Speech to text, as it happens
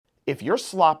if you're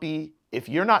sloppy, if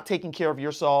you're not taking care of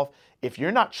yourself, if you're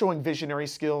not showing visionary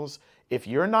skills, if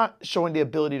you're not showing the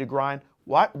ability to grind,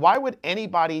 why would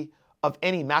anybody of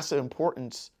any massive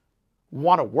importance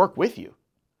want to work with you?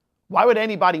 Why would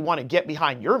anybody want to get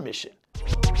behind your mission?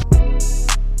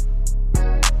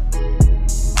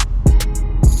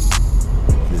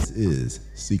 This is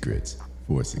Secrets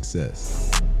for Success.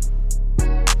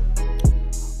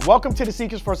 Welcome to the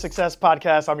Secrets for Success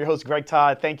podcast. I'm your host, Greg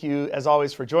Todd. Thank you, as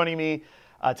always, for joining me.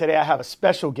 Today, I have a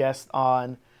special guest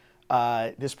on.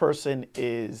 This person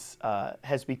has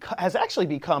actually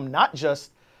become not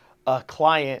just a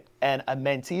client and a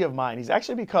mentee of mine. He's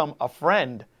actually become a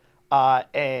friend.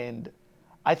 And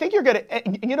I think you're going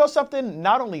to, you know something?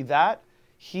 Not only that,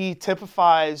 he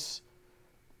typifies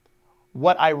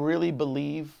what I really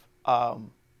believe the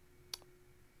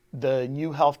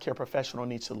new healthcare professional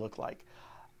needs to look like.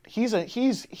 He's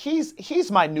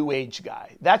my new age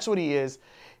guy. That's what he is.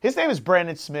 His name is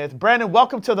Brandon Smith. Brandon,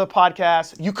 welcome to the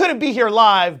podcast. You couldn't be here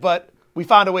live, but we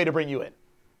found a way to bring you in.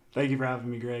 Thank you for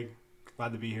having me, Greg.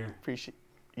 Glad to be here. Appreciate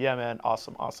it. Yeah, man.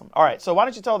 Awesome. All right. So why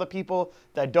don't you tell the people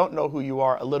that don't know who you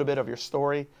are a little bit of your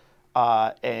story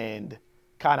and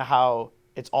kind of how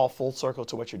it's all full circle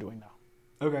to what you're doing now.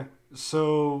 Okay.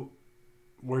 So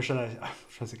where should I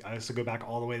have to go back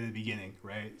all the way to the beginning,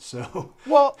 right? So.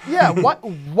 Well, yeah.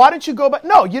 Why don't you go back?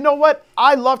 No, you know what?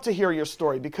 I love to hear your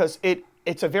story because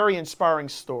it's a very inspiring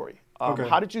story. Okay.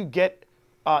 How did you get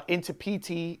into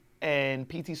PT and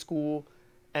PT school,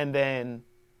 and then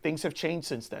things have changed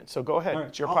since then? So go ahead. Right.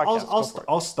 It's your podcast.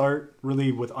 I'll start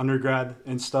really with undergrad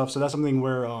and stuff. So that's something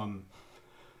where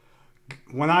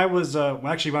when I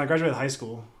graduated high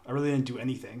school, I really didn't do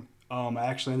anything. I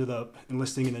actually ended up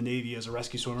enlisting in the Navy as a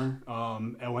rescue swimmer.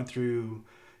 I went through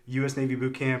U.S. Navy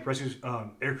boot camp, rescue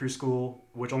aircrew school,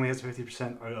 which only has a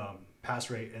 50% pass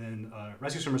rate, and then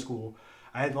rescue swimmer school.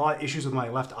 I had a lot of issues with my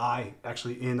left eye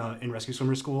actually in rescue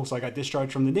swimmer school, so I got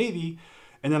discharged from the Navy,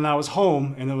 and then I was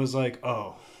home, and it was like,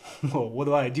 oh, well, what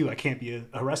do? I can't be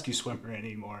a rescue swimmer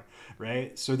anymore,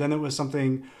 right? So then it was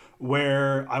something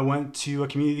where I went to a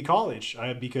community college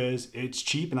because it's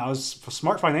cheap, and I was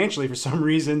smart financially for some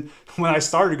reason. When I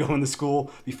started going to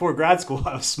school, before grad school,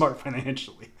 I was smart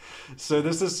financially. So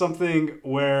this is something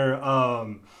where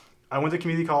I went to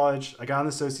community college, I got an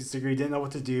associate's degree, didn't know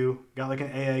what to do, got like an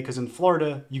AA, because in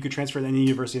Florida, you could transfer to any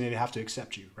university and they have to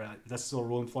accept you, right? That's still a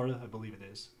rule in Florida? I believe it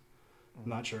is. I'm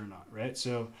not sure or not, right?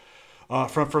 So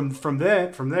from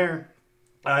there,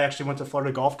 I actually went to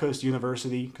Florida Gulf Coast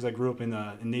University because I grew up in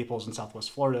Naples in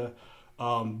Southwest Florida.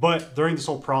 But during this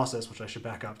whole process, which I should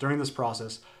back up, during this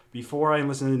process, before I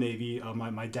enlisted in the Navy,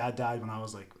 my dad died when I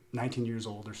was like 19 years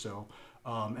old or so.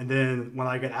 And then when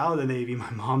I got out of the Navy, my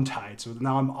mom died. So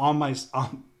now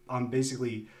I'm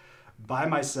basically by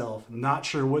myself, not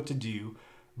sure what to do,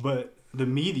 but the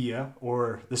media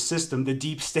or the system, the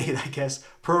deep state, I guess,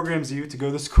 programs you to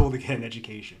go to school to get an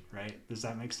education, right? Does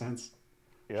that make sense?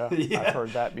 Yeah, I've heard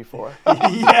that before.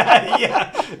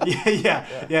 Yeah.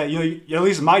 You know, at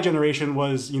least my generation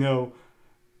was, you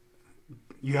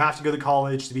have to go to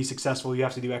college to be successful. You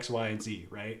have to do X, Y, and Z,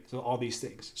 right? So all these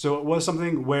things. So it was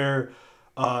something where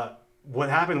what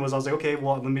happened was I was like, okay,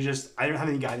 well, I didn't have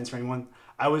any guidance for anyone.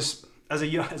 I was, as a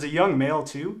young male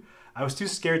too, I was too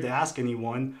scared to ask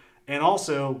anyone. And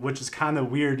also, which is kind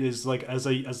of weird, is like as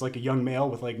a young male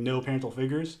with like no parental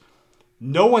figures,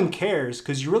 no one cares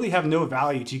because you really have no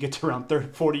value till you get to around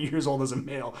 30, 40 years old as a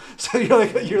male. So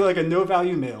you're like a no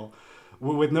value male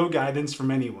with no guidance from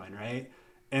anyone, right?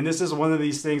 And this is one of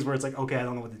these things where it's like, okay, I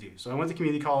don't know what to do. So I went to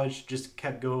community college, just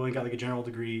kept going, got like a general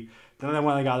degree. Then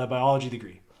I got a biology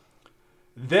degree.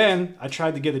 Then I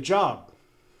tried to get a job.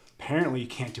 Apparently you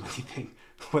can't do anything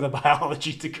with a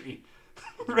biology degree,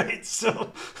 right?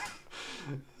 So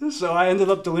I ended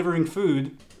up delivering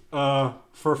food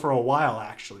for a while,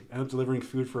 actually. I ended up delivering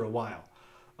food for a while.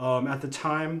 At the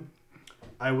time,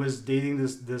 I was dating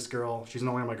this girl. She's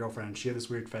no longer my girlfriend. She had this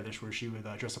weird fetish where she would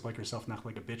dress up like herself and act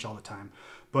like a bitch all the time.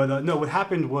 But no, what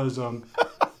happened was...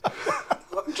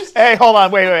 Hey, hold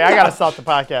on. Wait. I got to stop the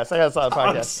podcast.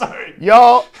 I'm sorry.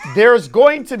 Y'all, there's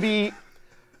going to be...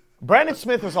 Brandon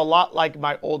Smith is a lot like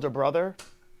my older brother.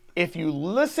 If you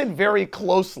listen very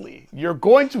closely, you're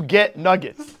going to get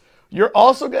nuggets. You're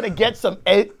also going to get some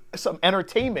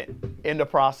entertainment in the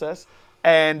process.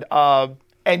 And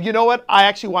you know what? I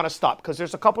actually want to stop because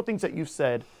there's a couple things that you've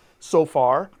said so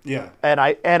far. Yeah. And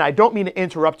I don't mean to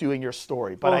interrupt you in your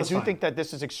story, but I do fine. think that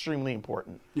this is extremely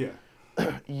important. Yeah.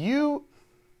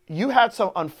 You had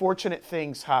some unfortunate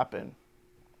things happen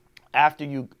after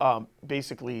you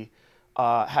basically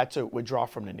had to withdraw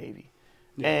from the Navy.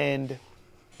 Yeah.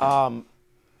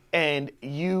 And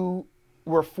you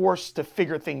were forced to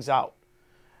figure things out.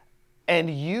 And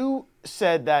you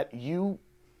said that you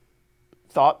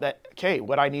thought that, okay,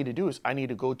 what I need to do is I need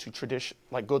to go to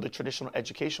go the traditional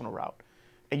educational route.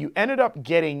 And you ended up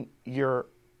getting your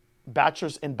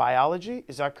bachelor's in biology.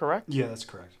 Is that correct? Yeah, that's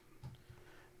correct.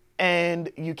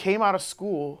 And you came out of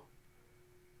school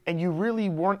and you really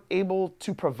weren't able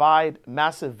to provide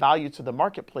massive value to the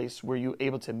marketplace. Were you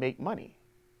able to make money?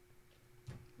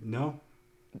 No.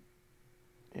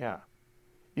 Yeah.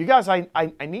 You guys, I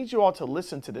need you all to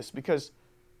listen to this because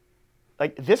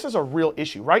like this is a real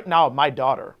issue. Right now,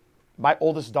 my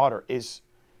oldest daughter is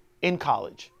in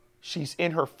college. She's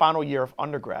in her final year of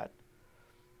undergrad.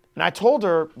 And I told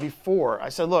her before, I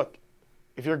said, look,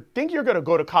 if you think you're going to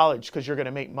go to college because you're going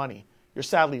to make money, you're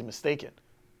sadly mistaken.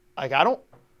 Like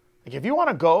if you want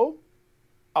to go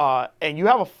and you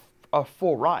have a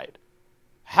full ride,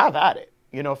 have at it.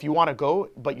 You know, if you want to go,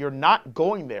 but you're not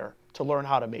going there to learn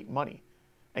how to make money.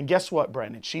 And guess what,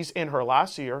 Brandon? She's in her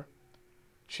last year.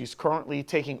 She's currently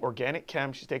taking organic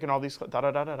chem. She's taking all these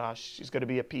da-da-da-da-da. She's going to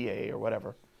be a PA or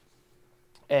whatever.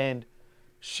 And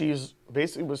she's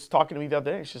basically was talking to me the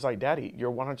other day. And she's like, Daddy,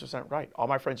 you're 100% right. All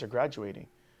my friends are graduating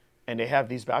and they have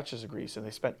these bachelor's degrees and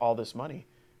they spent all this money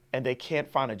and they can't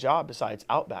find a job besides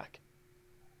Outback.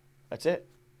 That's it.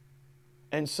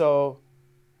 And so,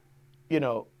 you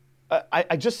know,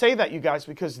 I just say that, you guys,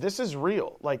 because this is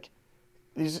real. Like,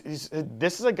 this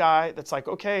is a guy that's like,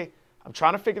 okay, I'm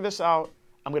trying to figure this out.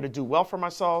 I'm going to do well for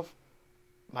myself.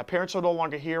 My parents are no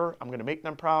longer here. I'm going to make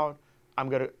them proud. I'm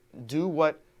going to do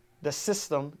what the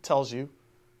system tells you.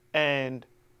 And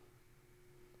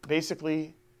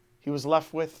basically, he was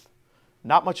left with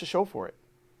not much to show for it.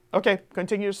 Okay,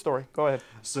 continue your story. Go ahead.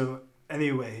 So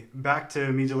anyway, back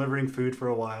to me delivering food for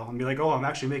a while and be like, oh, I'm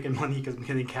actually making money because I'm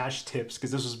getting cash tips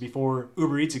because this was before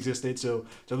Uber Eats existed. So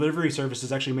delivery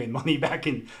services actually made money back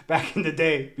in the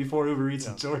day before Uber Eats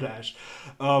and DoorDash.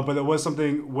 But it was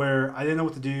something where I didn't know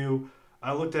what to do.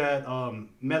 I looked at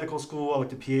medical school, I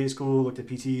looked at PA school, looked at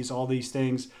PTs, all these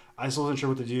things. I still wasn't sure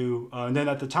what to do. And then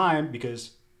at the time,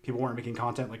 because people weren't making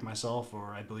content like myself,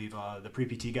 or I believe the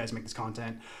pre-PT guys make this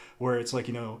content, where it's like,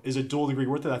 you know, is a dual degree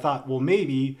worth it? I thought, well,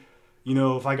 maybe, you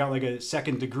know, if I got like a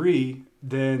second degree,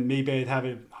 then maybe I'd have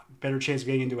a better chance of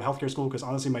getting into a healthcare school, because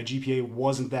honestly, my GPA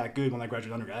wasn't that good when I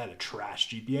graduated undergrad. I had a trash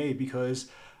GPA because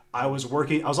I was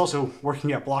also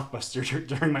working at Blockbuster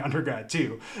during my undergrad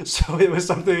too. So it was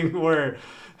something where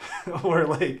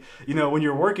like, you know, when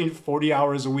you're working 40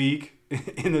 hours a week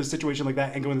in a situation like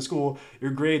that and going to school,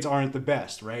 your grades aren't the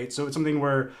best, right? So it's something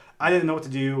where I didn't know what to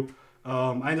do.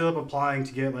 I ended up applying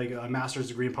to get like a master's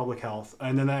degree in public health.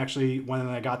 And then I actually went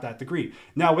and I got that degree.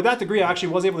 Now with that degree, I actually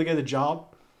was able to get a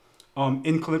job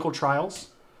in clinical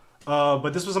trials. But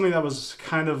this was something that was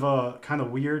kind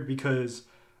of weird because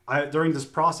during this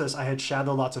process, I had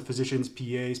shadowed lots of physicians,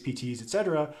 PAs, PTs,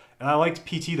 etc. And I liked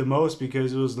PT the most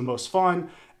because it was the most fun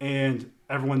and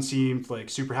everyone seemed like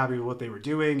super happy with what they were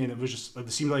doing. And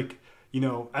it seemed like, you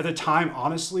know, at the time,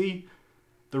 honestly,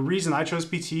 the reason I chose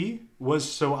PT was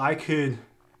so I could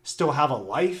still have a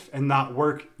life and not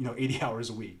work, you know, 80 hours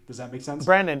a week. Does that make sense?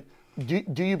 Brandon,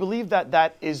 do you believe that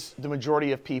that is the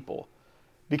majority of people?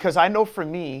 Because I know for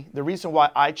me, the reason why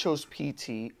I chose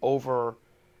PT over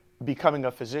becoming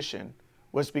a physician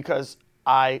was because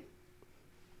I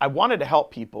wanted to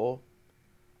help people,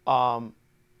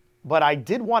 but I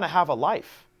did want to have a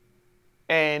life.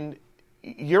 And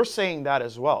you're saying that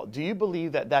as well. Do you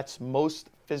believe that that's most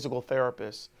physical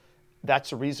therapists,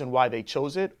 that's the reason why they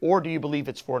chose it? Or do you believe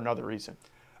it's for another reason?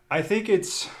 I think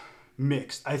it's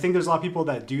mixed. I think there's a lot of people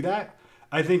that do that.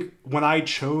 I think when I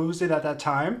chose it at that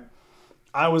time,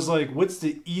 I was like, what's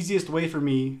the easiest way for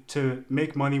me to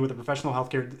make money with a professional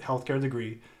healthcare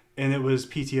degree? And it was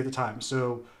PT at the time.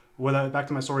 So back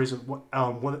to my stories,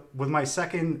 with my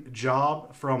second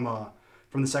job from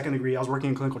the second degree, I was working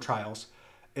in clinical trials.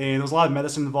 And there was a lot of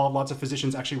medicine involved. Lots of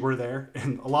physicians actually were there.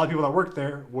 And a lot of people that worked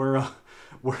there were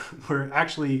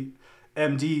actually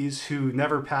MDs who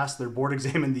never passed their board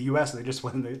exam in the US. And they just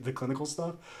went into the clinical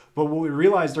stuff. But what we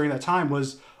realized during that time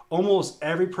was almost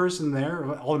every person there,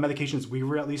 all the medications we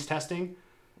were at least testing,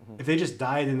 if they just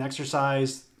diet and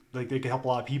exercised, like they could help a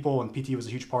lot of people, and PT was a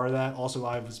huge part of that. Also,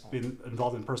 I've been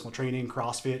involved in personal training,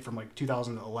 CrossFit from like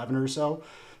 2011 or so.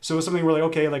 So it's something where like,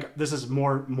 okay, like this is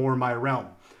more my realm.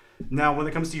 Now, when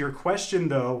it comes to your question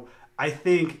though, I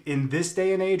think in this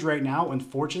day and age right now,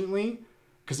 unfortunately,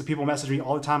 because the people message me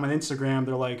all the time on Instagram,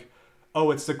 they're like,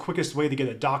 oh, it's the quickest way to get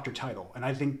a doctor title. And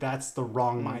I think that's the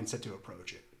wrong mindset to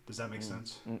approach it. Does that make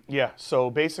sense? Yeah. So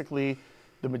basically,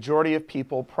 the majority of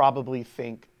people probably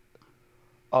think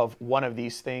of one of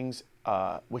these things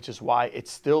which is why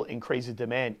it's still in crazy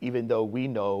demand, even though we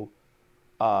know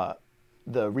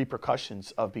the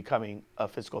repercussions of becoming a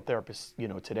physical therapist,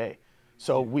 today.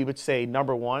 So we would say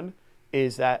number one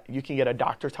is that you can get a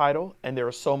doctor title, and there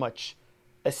is so much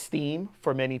esteem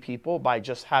for many people by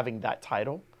just having that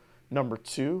title. Number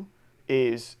two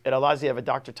is it allows you to have a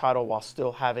doctor title while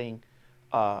still having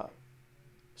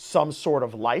some sort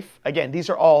of life. Again, these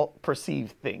are all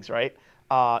perceived things, right?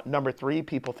 Number three,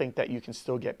 people think that you can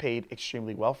still get paid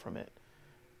extremely well from it.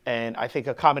 And I think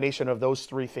a combination of those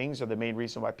three things are the main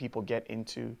reason why people get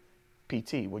into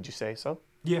PT. Would you say so?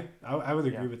 Yeah, I would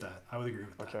agree with that. I would agree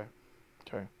with that.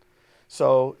 Okay.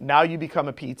 So now you become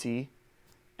a PT,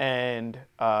 and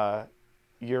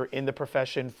you're in the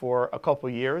profession for a couple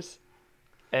years.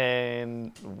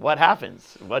 And what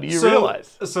happens? What do you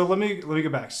realize? So let me go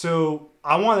back. So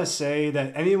I want to say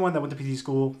that anyone that went to PT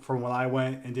school from when I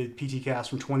went and did PT cast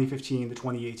from 2015 to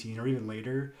 2018 or even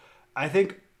later, I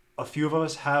think a few of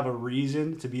us have a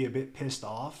reason to be a bit pissed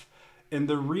off. And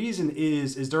the reason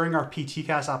is during our PT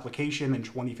cast application in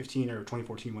 2015 or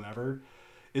 2014, whatever,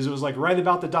 it was like write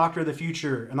about the doctor of the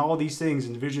future and all these things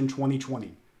in Vision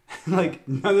 2020. Like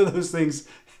none of those things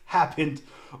happened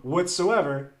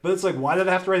whatsoever. But it's like, why did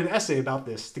I have to write an essay about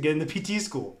this to get into PT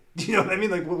school? Do you know what I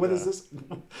mean? Like, what is this?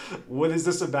 What is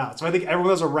this about? So I think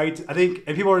everyone has a right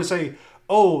and people are to say,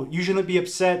 oh, you shouldn't be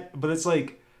upset. But it's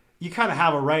like, you kind of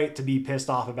have a right to be pissed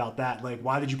off about that. Like,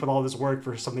 why did you put all this work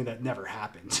for something that never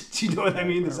happened? Do you know what I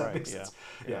mean? Does that make sense?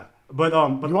 Yeah. But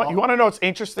you want to know what's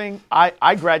interesting?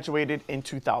 I graduated in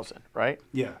 2000, right?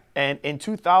 Yeah. And in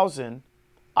 2000,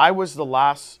 I was the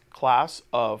last class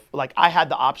of, like, I had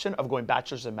the option of going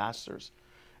bachelor's and master's.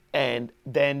 And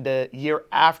then the year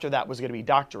after that was going to be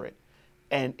doctorate.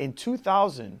 And in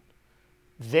 2000,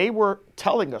 they were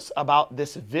telling us about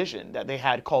this vision that they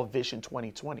had called Vision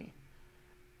 2020.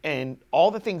 And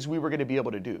all the things we were going to be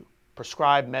able to do,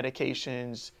 prescribe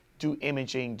medications, do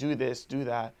imaging, do this, do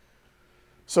that.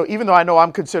 So even though I know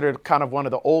I'm considered kind of one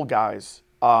of the old guys,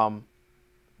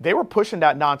 they were pushing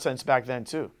that nonsense back then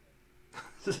too.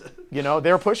 They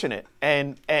were pushing it.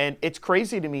 And it's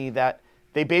crazy to me that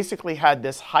they basically had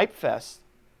this hype fest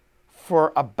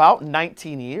for about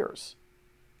 19 years.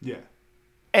 Yeah.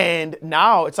 And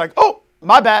now it's like, oh,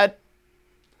 my bad.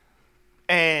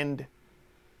 And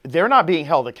they're not being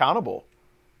held accountable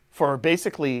for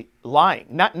basically lying.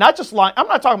 Not just lying. I'm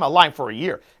not talking about lying for a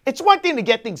year. It's one thing to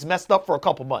get things messed up for a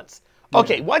couple months.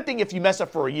 Okay, one thing if you mess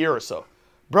up for a year or so.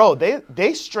 Bro,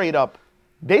 they straight up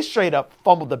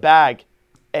fumbled the bag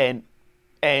and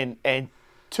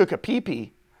took a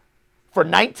pee-pee for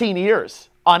 19 years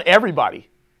on everybody.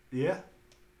 Yeah. And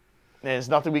there's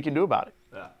nothing we can do about it.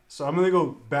 Yeah. So I'm going to go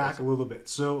back a little bit.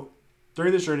 So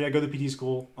during this journey, I go to PT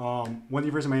school. Went to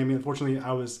University of Miami. Unfortunately,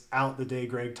 I was out the day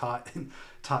Greg taught in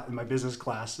my business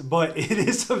class. But it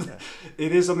is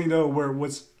something though where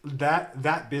what's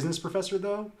that business professor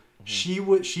though,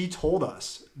 she told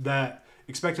us that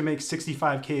expect to make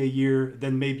 $65K a year,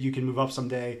 then maybe you can move up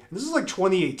someday. And this is like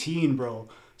 2018, bro.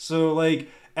 So like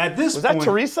at this was point, that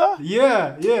Teresa?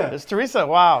 Yeah. It's Teresa.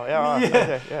 Wow.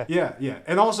 Yeah.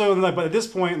 And also, like, but at this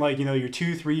point, like, you're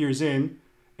 2-3 years in,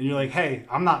 and you're like, hey,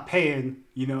 I'm not paying.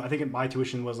 I think my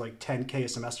tuition was like $10K a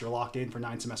semester locked in for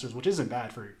 9 semesters, which isn't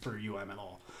bad for UM at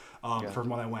all. From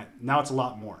when I went, now it's a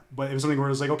lot more. But it was something where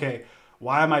it was like, okay,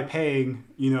 why am I paying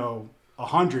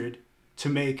 100 to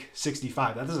make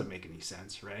 65? That doesn't make any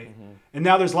sense, right? And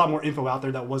now there's a lot more info out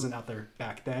there that wasn't out there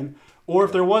back then. Or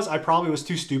if there was, I probably was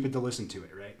too stupid to listen to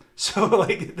it, right? So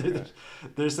like,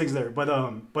 there's things there.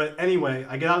 But anyway,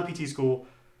 I get out of PT school,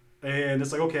 and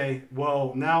it's like, okay,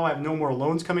 well, now I have no more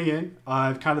loans coming in.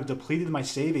 I've kind of depleted my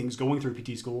savings going through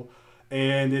PT school,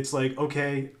 and it's like,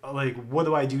 okay, like, what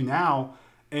do I do now?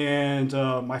 And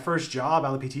my first job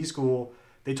out of PT school,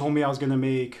 they told me I was going to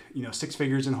make 6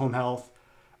 figures in home health.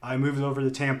 I moved over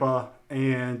to Tampa,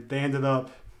 and they ended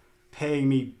up paying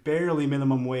me barely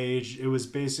minimum wage. It was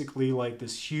basically like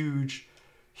this huge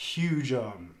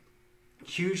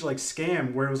like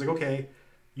scam where it was like, okay,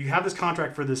 you have this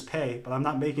contract for this pay, but I'm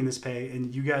not making this pay,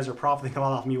 and you guys are profiting a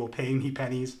lot off me while paying me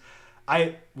pennies.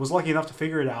 I was lucky enough to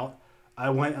figure it out. I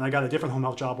went and I got a different home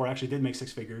health job where I actually did make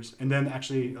 6 figures, and then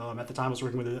actually at the time I was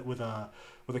working with a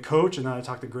coach, and then I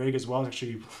talked to Greg as well.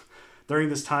 Actually, during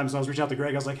this time, so I was reaching out to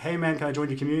Greg. I was like, hey man, can I join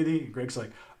your community? And Greg's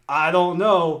like, I don't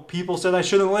know. People said I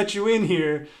shouldn't let you in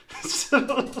here.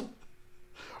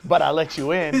 But I let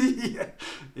you in.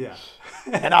 Yeah.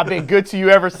 And I've been good to you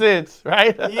ever since,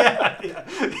 right?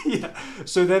 Yeah.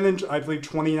 So then in, I believe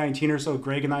 2019 or so,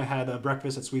 Greg and I had a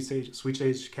breakfast at Sweet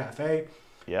Stage Cafe.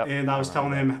 Yep. And I was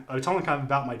telling him kind of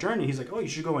about my journey. He's like, oh, you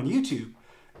should go on YouTube.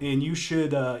 and you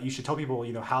should tell people,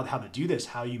 you know, how to do this,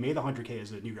 how you made 100K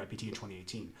as a new grad PT in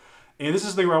 2018. And this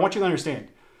is the thing where I want you to understand.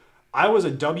 I was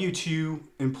a W-2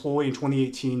 employee in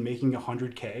 2018 making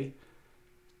 100K.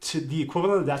 To the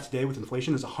equivalent of that today with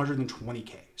inflation is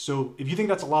 120K. So if you think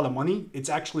that's a lot of money, it's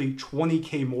actually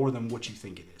 20K more than what you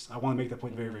think it is. I want to make that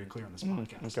point very, very clear on this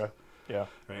podcast. Okay. Yeah.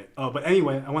 Right. But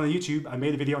anyway, I went on YouTube. I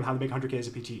made a video on how to make 100K as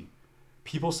a PT.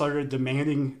 People started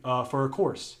demanding for a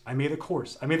course. I made a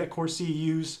course. I made that course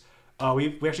CEUs.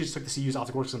 We actually just took the CEUs off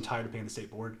the course because I'm tired of paying the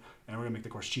state board, and we're gonna make the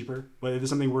course cheaper. But it is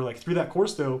something where, like, through that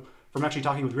course though, from actually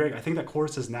talking with Greg, I think that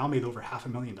course has now made over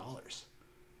 $500,000.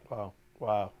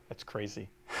 Wow, that's crazy.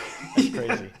 That's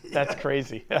crazy. That's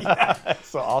crazy. Yeah. That's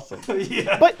so awesome.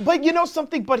 Yeah. But you know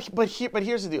something. But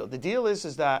here's the deal. The deal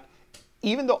is that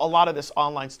even though a lot of this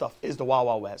online stuff is the Wild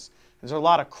Wild West, there's a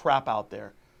lot of crap out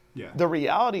there. Yeah. The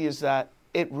reality is that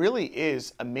it really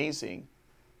is amazing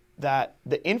that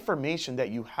the information that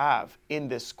you have in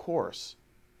this course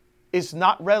is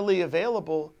not readily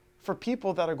available for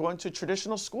people that are going to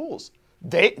traditional schools.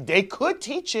 They could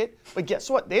teach it, but guess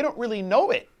what? They don't really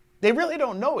know it. They really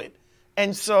don't know it.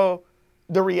 And so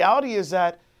the reality is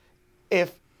that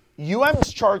if UM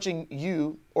is charging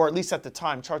you, or at least at the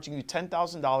time, charging you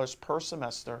 $10,000 per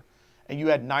semester, and you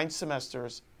had 9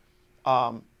 semesters,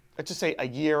 let's just say a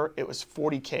year, it was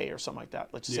 40K or something like that.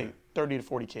 Let's just say 30 to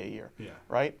 40K a year,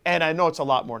 right? And I know it's a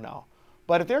lot more now.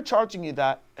 But if they're charging you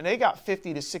that, and they got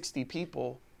 50 to 60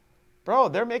 people, bro,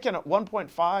 they're making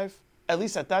 1.5, at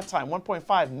least at that time,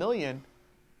 1.5 million,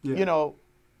 you know.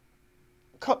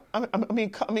 I mean,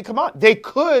 come on. They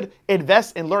could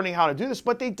invest in learning how to do this,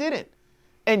 but they didn't.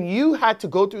 And you had to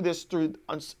go through this through,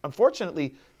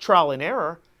 unfortunately, trial and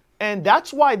error. And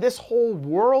that's why this whole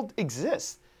world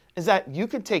exists, is that you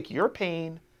can take your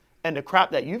pain and the crap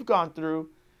that you've gone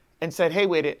through and said, hey,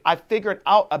 wait, I figured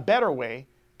out a better way.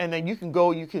 And then you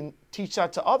can teach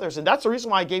that to others. And that's the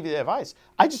reason why I gave you the advice.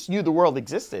 I just knew the world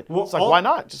existed. Well, it's like, why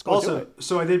not? Just go do it.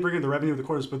 So I did bring in the revenue of the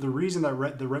course, but the reason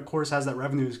that the course has that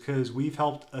revenue is because we've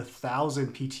helped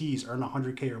 1,000 PTs earn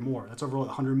 100K or more. That's over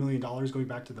 $100 million going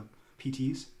back to the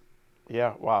PTs.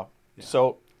 Yeah, wow. Yeah.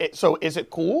 So is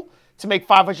it cool to make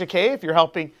 500K if you're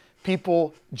helping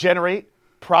people generate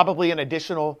probably an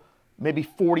additional maybe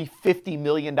 $40-50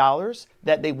 million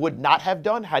that they would not have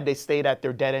done had they stayed at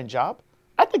their dead-end job?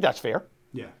 I think that's fair.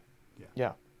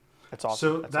 Yeah. That's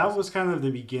awesome. So that was kind of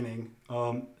the beginning.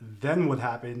 Then what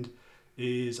happened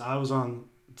is I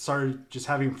started just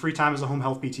having free time as a home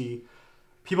health PT.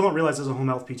 People don't realize as a home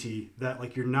health PT that,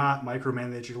 like, you're not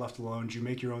micromanaged, you're left alone. You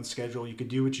make your own schedule. You can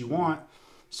do what you want.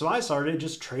 So I started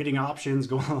just trading options,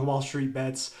 going on Wall Street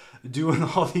bets, doing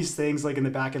all these things like in the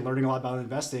back and learning a lot about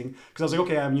investing. Because I was like,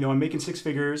 okay, I'm making 6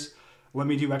 figures. Let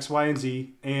me do X, Y, and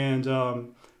Z.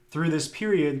 And through this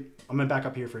period, I'm going to back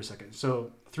up here for a second.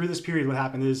 So through this period, what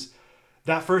happened is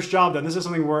that first job done, this is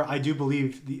something where I do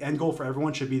believe the end goal for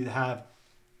everyone should be to have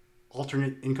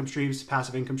alternate income streams,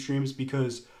 passive income streams,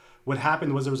 because what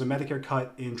happened was there was a Medicare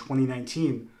cut in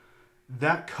 2019.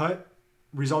 That cut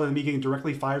resulted in me getting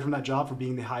directly fired from that job for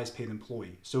being the highest paid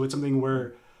employee. So it's something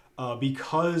where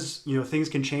because things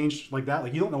can change like that,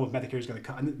 like you don't know what Medicare is going to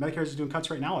cut. Medicare is doing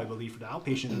cuts right now, I believe, for the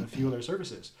outpatient and a few other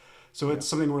services. So it's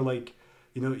something where, like,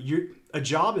 a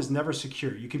job is never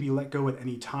secure. You can be let go at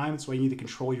any time. That's why you need to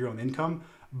control your own income.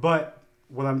 But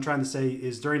what I'm trying to say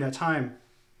is during that time,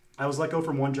 I was let go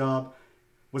from one job.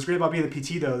 What's great about being a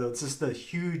PT, though, it's just the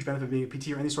huge benefit of being a PT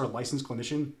or any sort of licensed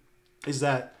clinician, is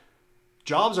that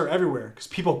jobs are everywhere because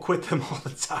people quit them all the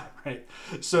time, right?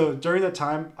 So during that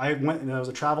time, I went and I was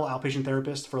a travel outpatient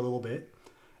therapist for a little bit.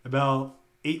 About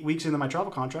 8 weeks into my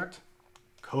travel contract,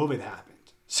 COVID happened.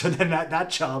 So then that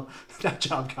job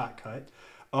got cut.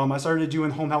 I started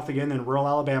doing home health again in rural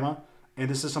Alabama, and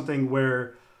this is something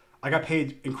where I got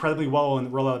paid incredibly well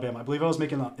in rural Alabama. I believe I was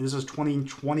making, this was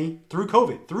 2020, during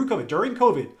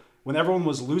COVID, when everyone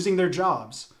was losing their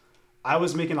jobs, I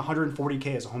was making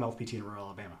 140K as a home health PT in rural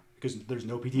Alabama because there's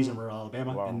no PTs in rural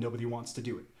Alabama and nobody wants to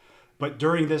do it. But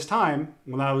during this time,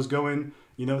 when I was going,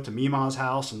 to Mima's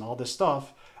house and all this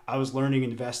stuff, I was learning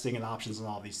investing and options and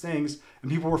all these things, and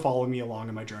people were following me along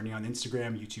in my journey on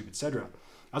Instagram, YouTube, etc.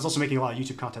 I was also making a lot of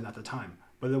YouTube content at the time,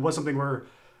 but it was something where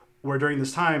during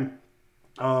this time,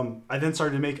 I then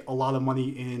started to make a lot of money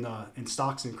in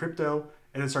stocks and crypto,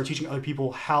 and then started teaching other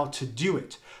people how to do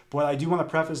it. But I do want to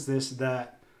preface this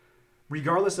that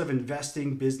regardless of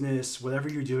investing, business, whatever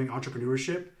you're doing,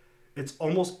 entrepreneurship, it's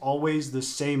almost always the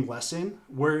same lesson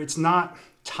where it's not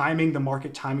timing the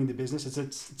market, timing the business,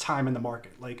 it's time in the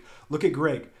market. Like, look at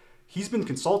Greg. He's been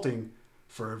consulting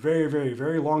for a very, very,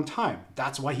 very long time.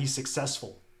 That's why he's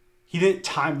successful. He didn't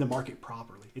time the market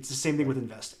properly. It's the same thing with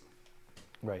investing.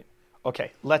 Right.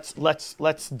 Okay.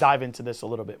 Let's dive into this a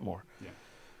little bit more. Yeah.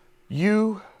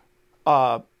 You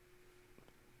have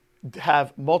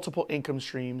multiple income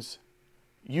streams.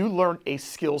 You learned a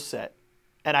skill set,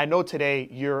 and I know today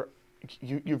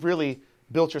you've really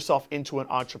built yourself into an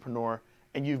entrepreneur,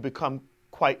 and you've become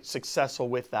quite successful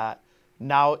with that.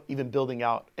 Now even building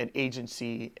out an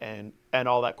agency and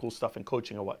all that cool stuff and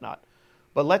coaching and whatnot.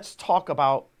 But let's talk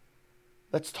about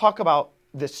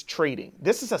this trading.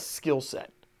 This is a skill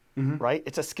set, right?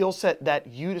 It's a skill set that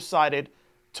you decided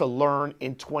to learn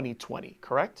in 2020,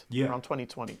 correct? Yeah. Around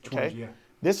 2020. Okay. 20, yeah.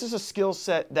 This is a skill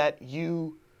set that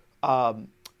you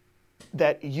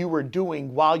were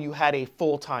doing while you had a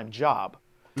full-time job.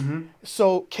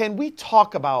 So can we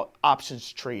talk about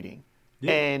options trading?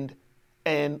 Yeah.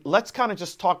 And let's kind of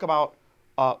just talk about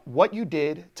what you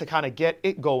did to kind of get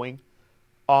it going,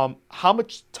 how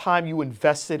much time you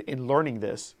invested in learning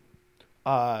this,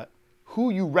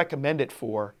 who you recommend it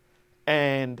for,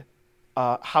 and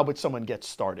how would someone get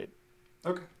started?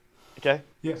 Okay. Okay?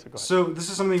 Yeah. So go ahead. So this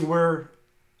is something where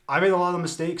I made a lot of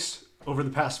mistakes over the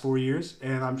past 4 years,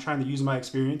 and I'm trying to use my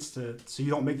experience so you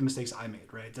don't make the mistakes I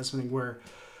made, right? That's something where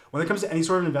when it comes to any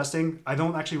sort of investing, I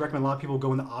don't actually recommend a lot of people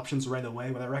go into options right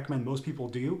away. What I recommend most people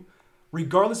do,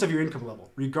 regardless of your income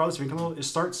level, is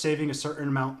start saving a certain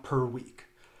amount per week.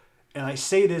 And I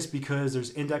say this because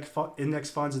there's index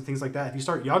funds and things like that. If you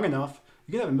start young enough,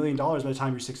 you can have $1 million by the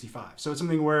time you're 65. So it's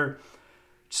something where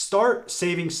start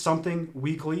saving something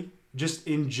weekly, just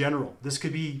in general. This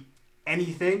could be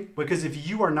anything, because if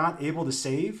you are not able to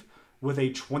save with a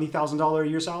 $20,000 a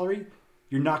year salary,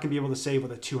 you're not going to be able to save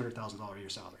with a $200,000 a year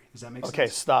salary. Does that make sense? Okay,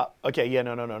 stop. Okay, yeah,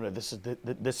 no. This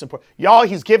is important. Y'all,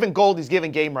 he's giving gold, he's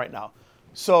giving game right now.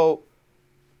 So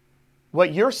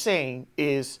what you're saying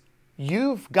is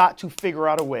you've got to figure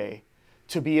out a way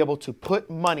to be able to put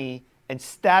money and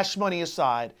stash money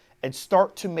aside and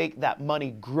start to make that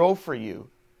money grow for you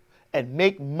and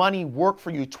make money work for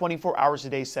you 24 hours a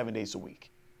day, 7 days a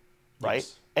week, right?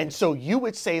 Yes. And so you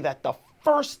would say that the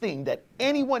first thing that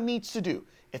anyone needs to do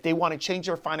if they want to change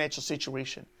their financial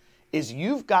situation is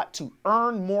you've got to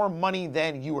earn more money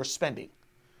than you are spending,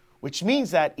 which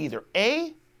means that either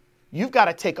A, you've got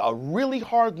to take a really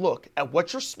hard look at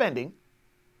what you're spending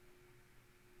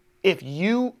if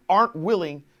you aren't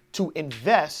willing to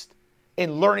invest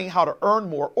in learning how to earn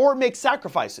more or make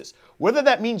sacrifices, whether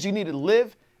that means you need to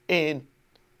live in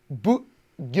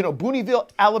Booneyville,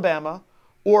 Alabama,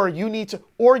 or you need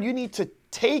to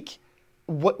take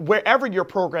wherever your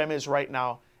program is right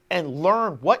now and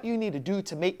learn what you need to do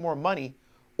to make more money.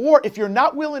 Or if you're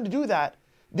not willing to do that,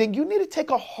 then you need to take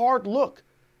a hard look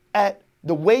at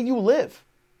the way you live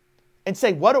and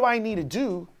say, what do I need to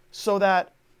do so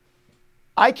that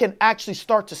I can actually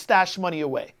start to stash money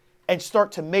away and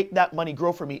start to make that money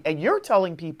grow for me? And you're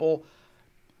telling people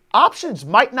options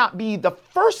might not be the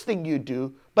first thing you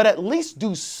do, but at least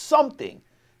do something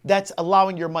that's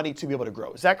allowing your money to be able to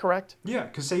grow. Is that correct? Yeah,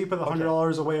 because say you put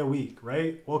 $100 away a week,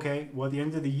 right? Okay, well, at the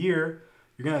end of the year,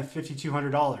 you're going to have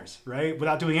 $5,200, right?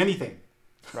 Without doing anything.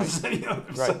 Right. So,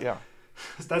 Right, yeah.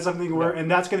 That's something where,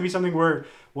 and that's going to be something where,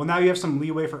 well, now you have some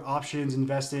leeway for options,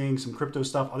 investing, some crypto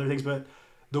stuff, other things. But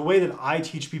the way that I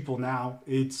teach people now,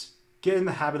 it's get in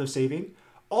the habit of saving.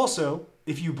 Also,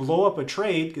 if you blow up a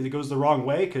trade because it goes the wrong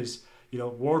way, because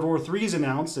World War III is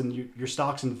announced and your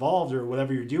stock's involved or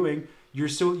whatever you're doing, you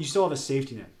still have a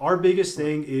safety net. Our biggest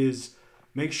thing is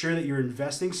make sure that you're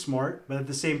investing smart, but at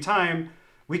the same time,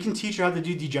 we can teach you how to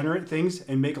do degenerate things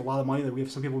and make a lot of money. That we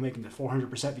have some people making the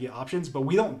 400% via options, but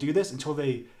we don't do this until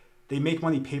they make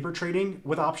money paper trading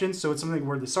with options. So it's something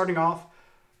where they're starting off,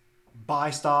 buy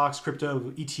stocks,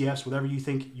 crypto, ETFs, whatever you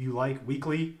think you like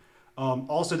weekly.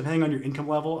 Also, depending on your income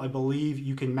level, I believe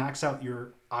you can max out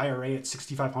your IRA at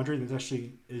 $6,500, and it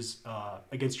actually is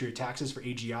against your taxes for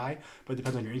AGI, but it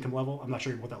depends on your income level. I'm not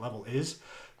sure what that level is,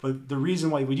 but the reason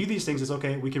why we do these things is,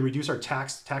 okay, we can reduce our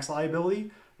tax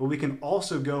liability, but we can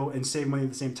also go and save money at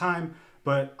the same time.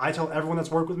 But I tell everyone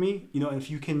that's worked with me, if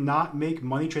you cannot make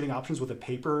money trading options with a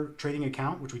paper trading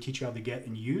account, which we teach you how to get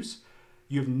and use,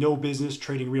 you have no business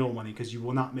trading real money, because you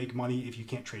will not make money if you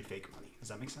can't trade fake money. Does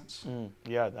that make sense?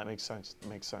 Yeah, that makes sense. That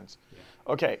makes sense.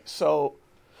 Yeah. Okay, so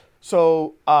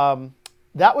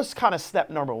that was kind of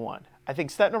step number one. I think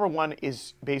step number one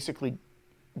is basically,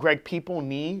 Greg, people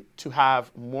need to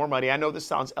have more money. I know this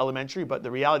sounds elementary, but the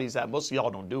reality is that most of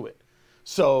y'all don't do it.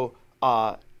 So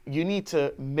you need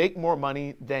to make more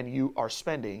money than you are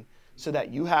spending so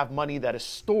that you have money that is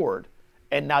stored,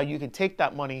 and now you can take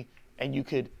that money and you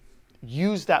could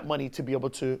use that money to be able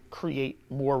to create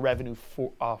more revenue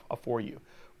for you,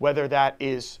 whether that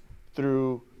is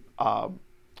through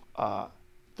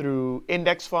through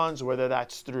index funds, whether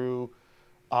that's through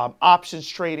options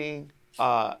trading,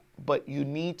 but you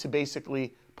need to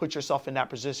basically put yourself in that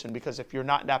position, because if you're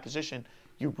not in that position,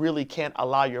 you really can't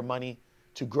allow your money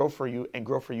to grow for you and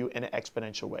grow for you in an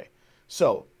exponential way.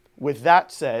 So with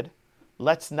that said,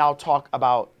 let's now talk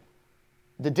about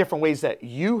the different ways that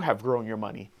you have grown your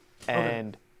money.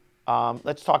 And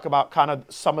let's talk about kind of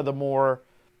some of the more,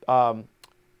 what's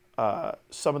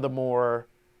the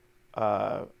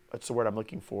word I'm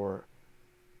looking for?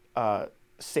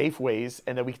 Safe ways.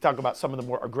 And then we can talk about some of the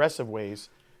more aggressive ways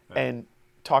and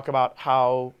talk about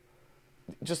how,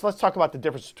 let's talk about the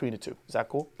difference between the two. Is that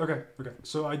cool? Okay.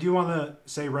 So I do want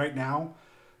to say right now,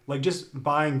 like just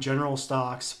buying general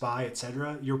stocks, SPY,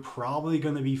 etc., you're probably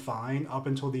going to be fine up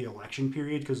until the election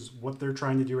period, because what they're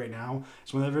trying to do right now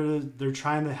is whenever they're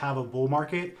trying to have a bull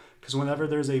market, because whenever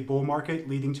there's a bull market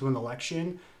leading to an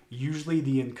election, usually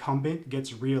the incumbent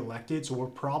gets reelected. So we're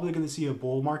probably going to see a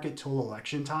bull market till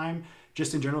election time,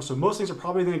 just in general. So most things are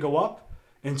probably going to go up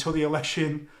until the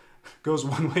election goes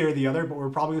one way or the other, but we're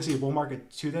probably going to see a bull market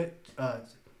to that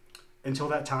until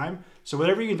that time. So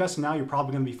whatever you invest in now, you're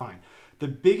probably going to be fine. The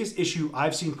biggest issue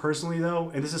I've seen personally,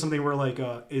 though, and this is something where like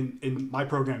in my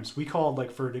programs we called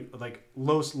like for like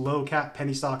low cap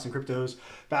penny stocks and cryptos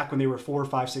back when they were $4, $5,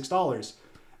 $6.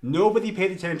 Nobody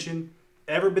paid attention.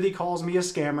 Everybody calls me a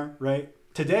scammer, right?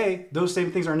 Today, those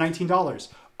same things are $19.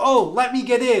 Oh, let me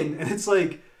get in, and it's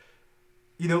like,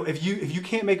 you know, if you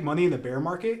can't make money in the bear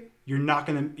market, you're not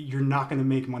gonna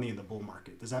make money in the bull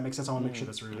market. Does that make sense? I want to make sure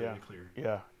that's really clear.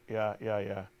 Yeah.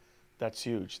 That's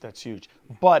huge.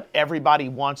 But everybody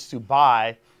wants to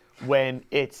buy when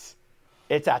it's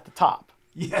at the top,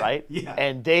 right? Yeah.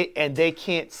 And they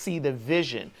can't see the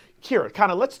vision. Kira,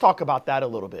 kind of let's talk about that a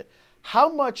little bit.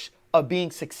 How much of being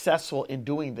successful in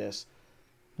doing this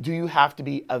do you have to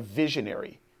be a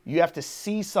visionary? You have to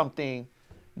see something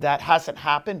that hasn't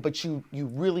happened, but you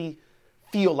really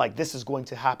feel like this is going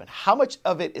to happen. How much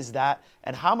of it is that,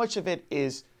 and how much of it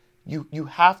is you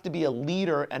have to be a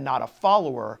leader and not a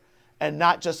follower, and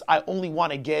not just, I only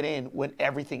want to get in when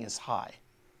everything is high?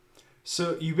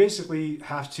 So you basically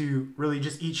have to really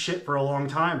just eat shit for a long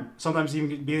time. Sometimes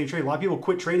even being in trade. A lot of people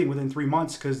quit trading within 3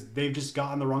 months because they've just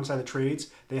gotten the wrong side of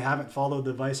trades. They haven't followed the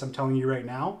advice I'm telling you right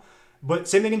now. But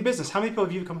same thing in business. How many people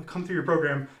have you come through your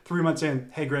program 3 months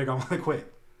in? Hey, Greg, I want to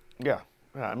quit. Yeah.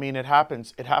 I mean, it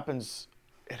happens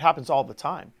all the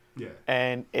time. Yeah.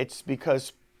 And it's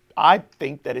because, I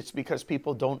think that it's because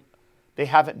people they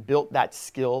haven't built that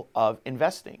skill of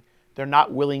investing. They're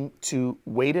not willing to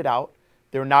wait it out.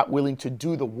 They're not willing to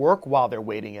do the work while they're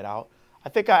waiting it out. I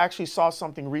think I actually saw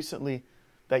something recently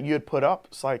that you had put up.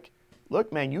 It's like,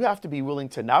 look, man, you have to be willing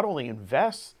to not only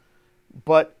invest,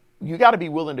 but you got to be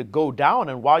willing to go down.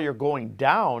 And while you're going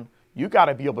down, you got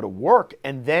to be able to work.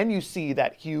 And then you see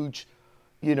that huge,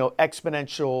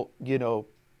 exponential,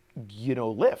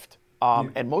 lift.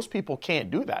 And most people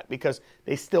can't do that because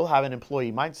they still have an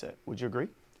employee mindset. Would you agree?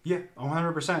 Yeah,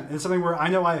 100%. And it's something where I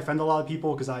know I offend a lot of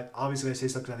people because I say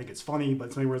stuff because I think it's funny, but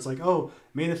it's something where it's like, oh,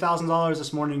 made $1,000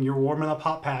 this morning, you're warming up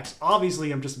hot packs.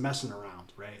 Obviously, I'm just messing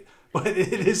around, right? But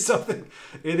it is something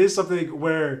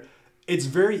where it's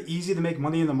very easy to make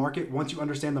money in the market once you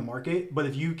understand the market. But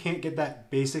if you can't get that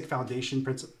basic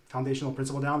foundational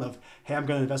principle down of, hey, I'm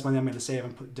going to invest money, I'm going to save,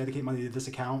 and dedicate money to this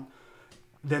account,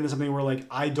 then there's something where like,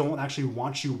 I don't actually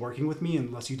want you working with me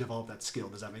unless you develop that skill.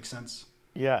 Does that make sense?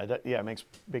 Yeah, it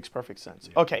makes perfect sense.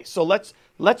 Yeah. Okay, so let's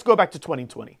go back to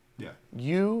 2020. Yeah.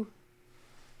 You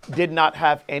did not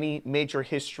have any major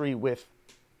history with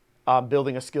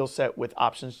building a skill set with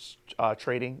options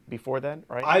trading before then,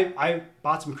 right? I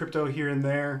bought some crypto here and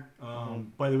there,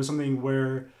 but it was something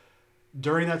where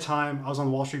during that time I was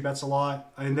on Wall Street Bets a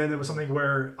lot, and then it was something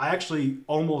where I actually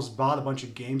almost bought a bunch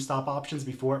of GameStop options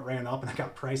before it ran up, and I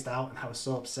got priced out, and I was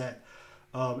so upset.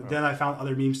 Then I found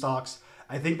other meme stocks.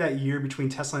 I think that year between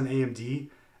Tesla and AMD,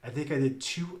 I think I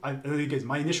did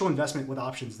my initial investment with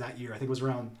options that year, I think was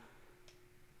around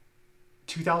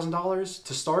 $2,000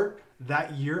 to start.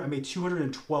 That year, I made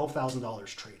 $212,000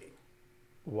 trading.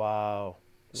 Wow.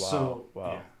 So,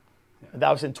 wow. Yeah. And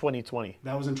that was in 2020.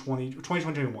 That was in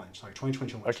 2021. Sorry,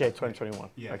 2021. Okay, 2021.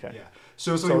 Yeah. Okay. Yeah.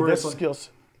 So this skills.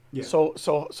 Yeah.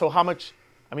 So how much?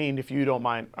 I mean, if you don't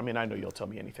mind, I mean, I know you'll tell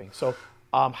me anything. So,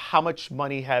 how much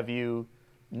money have you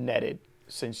netted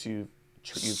since you've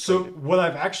traded? What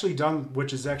I've actually done,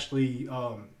 which is actually,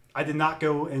 I did not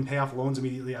go and pay off loans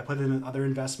immediately. I put it in other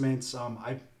investments.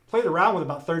 I played around with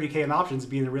about $30K in options,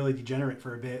 being a really degenerate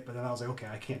for a bit, but then I was like, okay,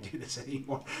 I can't do this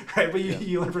anymore, right? But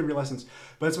you learn from your lessons.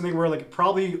 But it's something where like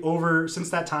probably since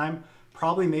that time,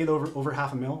 probably made over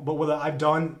 $500,000. But what I've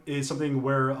done is something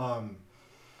where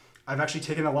I I've actually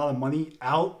taken a lot of money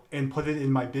out and put it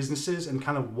in my businesses, and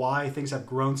kind of why things have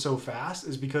grown so fast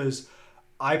is because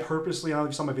I purposely, I don't know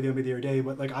if you saw my video the other day,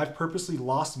 but like I've purposely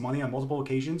lost money on multiple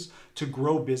occasions to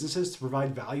grow businesses, to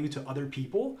provide value to other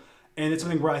people. And it's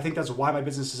something where I think that's why my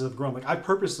businesses have grown. Like I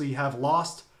purposely have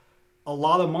lost a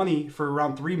lot of money for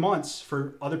around 3 months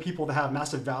for other people to have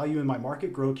massive value in my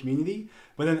market, grow community.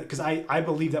 But then, because I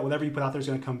believe that whatever you put out there is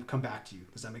going to come back to you.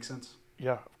 Does that make sense?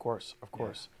 Yeah, of course.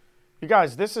 You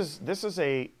guys, this is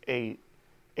a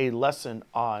lesson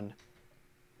on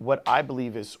what I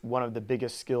believe is one of the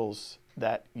biggest skills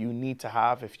that you need to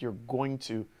have if you're going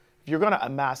to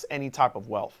amass any type of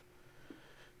wealth.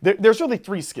 There's really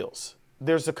 3 skills.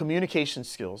 There's the communication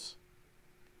skills,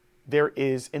 there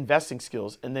is investing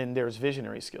skills, and then there's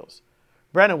visionary skills.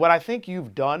 Brandon, what I think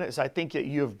you've done is I think that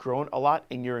you have grown a lot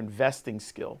in your investing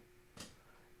skill.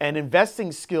 And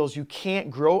investing skills you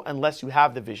can't grow unless you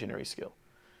have the visionary skill.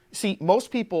 See, most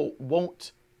people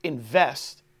won't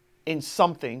invest in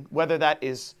something, whether that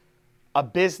is a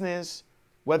business,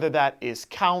 whether that is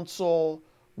counsel,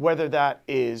 whether that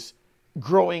is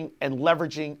growing and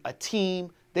leveraging a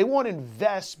team. They won't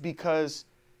invest because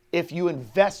if you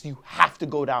invest, you have to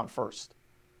go down first.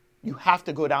 You have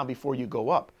to go down before you go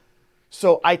up.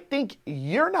 So I think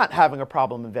you're not having a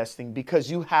problem investing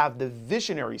because you have the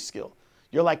visionary skill.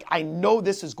 You're like, I know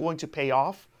this is going to pay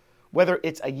off, whether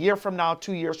it's a year from now,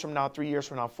 2 years from now, 3 years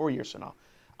from now, 4 years from now.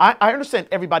 I understand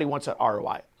everybody wants an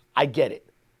ROI. I get it,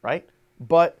 right?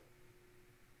 But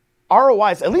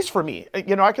ROIs, at least for me, I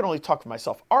can only talk for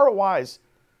myself. ROIs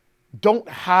don't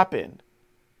happen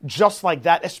just like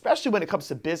that, especially when it comes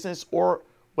to business or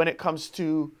when it comes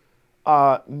to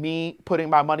me putting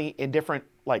my money in different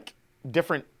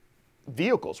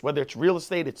vehicles, whether it's real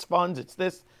estate, it's funds, it's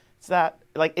this, it's that.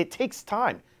 Like, it takes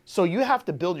time. So you have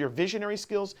to build your visionary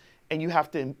skills and you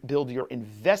have to build your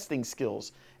investing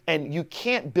skills. And you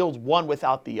can't build one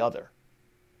without the other.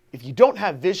 If you don't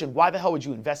have vision, why the hell would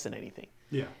you invest in anything?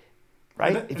 Yeah.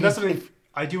 Right? And that's something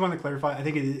I do want to clarify. I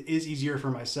think it is easier for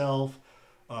myself,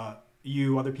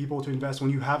 you, other people to invest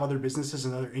when you have other businesses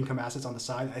and other income assets on the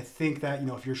side. I think that,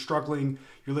 if you're struggling,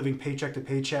 you're living paycheck to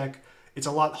paycheck, it's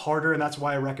a lot harder. And that's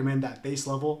why I recommend that base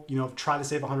level, try to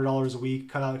save $100 a week,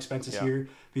 cut out expenses here,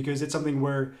 because it's something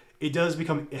where it has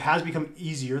become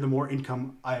easier the more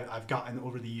income I've gotten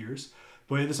over the years.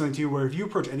 But it is something too where if you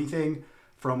approach anything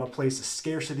from a place of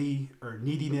scarcity or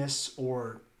neediness,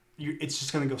 it's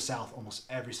just going to go south almost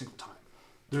every single time.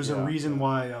 There's a reason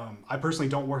why I personally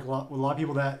don't work with a lot of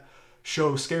people that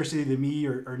show scarcity to me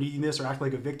or neediness or act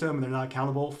like a victim and they're not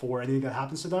accountable for anything that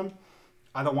happens to them.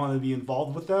 I don't want to be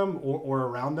involved with them or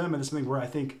around them. And it's something where I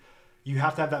think you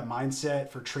have to have that mindset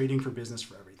for trading, for business,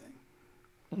 for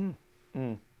everything.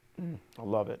 I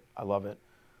love it.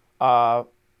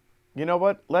 You know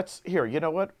what? You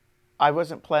know what? I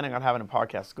wasn't planning on having a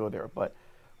podcast go there, but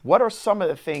what are some of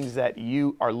the things that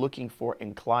you are looking for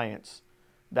in clients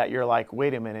that you're like,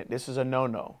 wait a minute, this is a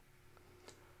no-no?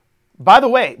 By the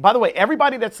way,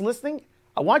 everybody that's listening,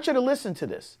 I want you to listen to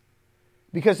this.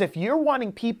 Because if you're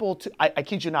wanting people to, I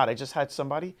kid you not, I just had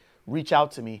somebody reach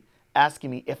out to me asking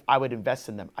me if I would invest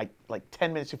in them, like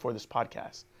 10 minutes before this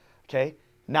podcast, okay?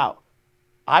 Now,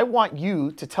 I want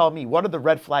you to tell me what are the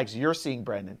red flags you're seeing,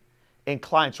 Brandon, in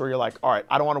clients where you're like, all right,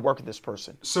 I don't want to work with this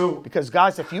person. Because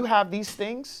guys, if you have these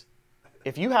things,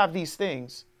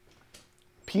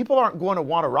 people aren't going to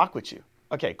want to rock with you.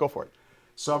 Okay, go for it.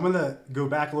 So I'm going to go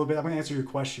back a little bit. I'm going to answer your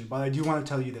question, but I do want to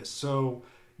tell you this. So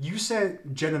you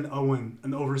sent Jen and Owen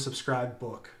an oversubscribed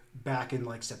book back in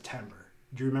like September.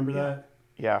 Do you remember that?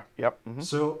 Yeah. Yep. Mm-hmm.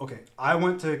 So, okay. I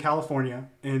went to California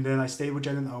and then I stayed with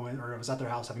Jen and Owen, or I was at their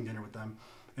house having dinner with them.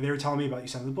 And they were telling me about you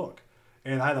sending the book.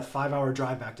 And I had a 5-hour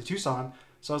drive back to Tucson.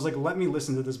 So I was like, let me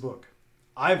listen to this book.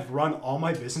 I've run all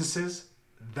my businesses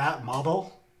that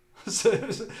model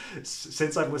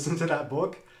since I've listened to that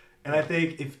book. And I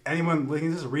think if anyone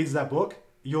listening to this reads that book,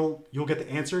 you'll get the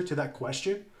answer to that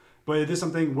question. But it is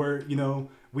something where,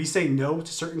 we say no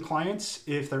to certain clients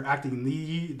if they're acting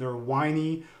needy, they're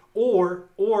whiny, or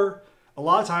a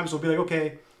lot of times we'll be like,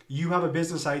 okay, you have a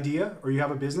business idea or you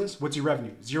have a business. What's your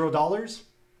revenue? $0?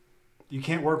 You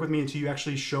can't work with me until you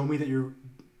actually show me that you're.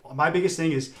 My biggest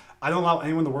thing is I don't allow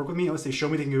anyone to work with me unless they show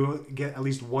me they can go get at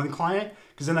least one client,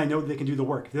 because then I know that they can do the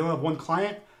work. If they don't have one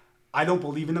client, I don't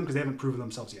believe in them because they haven't proven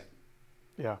themselves yet.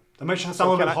 Yeah. That might sound a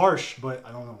little bit harsh, but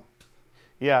I don't know.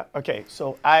 Yeah. Okay.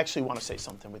 So I actually want to say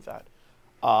something with that.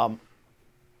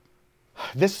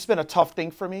 This has been a tough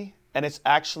thing for me, and it's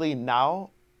actually now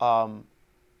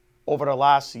over the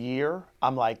last year,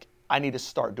 I'm like, I need to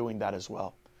start doing that as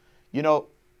well.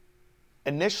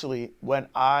 Initially when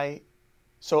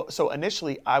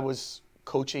initially I was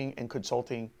coaching and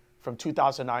consulting from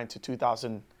 2009 to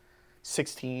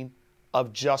 2016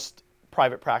 of just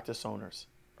private practice owners,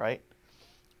 right?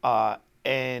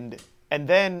 And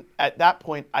then at that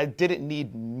point, I didn't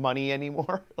need money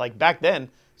anymore. Like back then,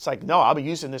 it's like, no, I'll be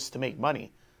using this to make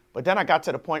money. But then I got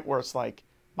to the point where it's like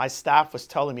my staff was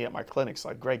telling me at my clinics,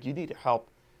 like, Greg, you need to help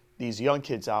these young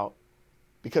kids out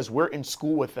because we're in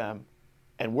school with them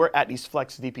and we're at these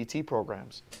Flex DPT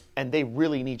programs and they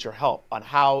really need your help on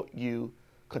how you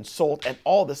consult and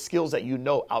all the skills that you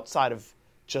know outside of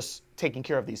just taking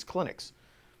care of these clinics.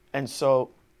 And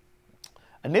so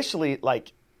initially,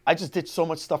 like, I just did so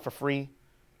much stuff for free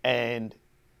and,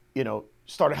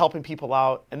 started helping people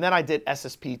out. And then I did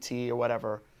SSPT or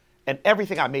whatever. And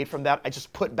everything I made from that, I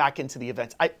just put back into the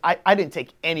events. I didn't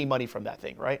take any money from that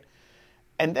thing, right?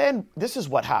 And then this is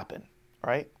what happened,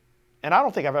 right? And I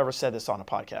don't think I've ever said this on a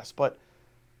podcast, but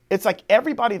it's like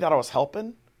everybody that I was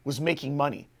helping was making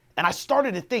money. And I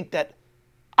started to think that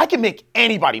I can make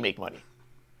anybody make money.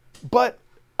 But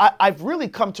I've really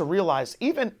come to realize,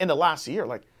 even in the last year,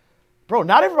 like, bro,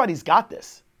 not everybody's got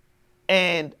this.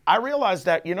 And I realized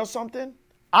that, something?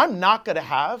 I'm not going to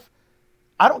have,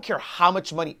 I don't care how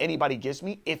much money anybody gives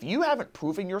me. If you haven't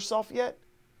proven yourself yet,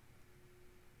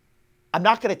 I'm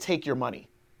not going to take your money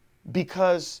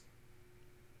because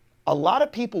a lot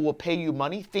of people will pay you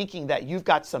money thinking that you've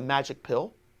got some magic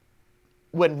pill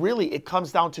when really it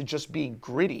comes down to just being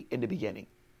gritty in the beginning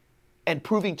and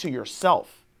proving to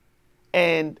yourself.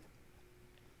 And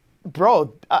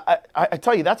bro, I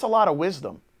tell you, that's a lot of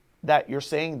wisdom that you're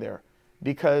saying there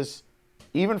because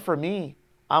even for me,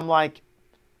 I'm like,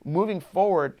 moving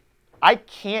forward, I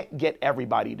can't get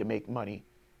everybody to make money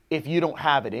if you don't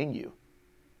have it in you.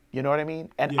 You know what I mean?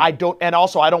 And Yeah. and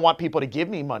also I don't want people to give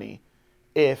me money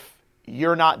if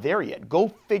you're not there yet. Go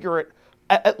figure it,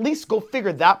 at least go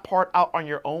figure that part out on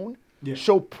your own,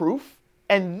 show proof,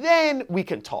 and then we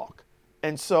can talk.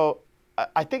 And so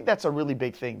I think that's a really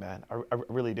big thing, man. I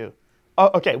really do.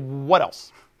 Okay, what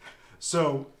else?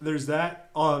 So there's that.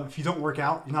 If you don't work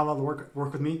out, you're not allowed to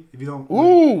work with me. If you don't.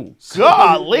 Ooh,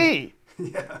 golly.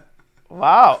 Yeah.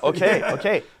 Wow. Okay.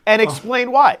 Okay. And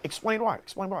explain why. Explain why.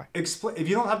 If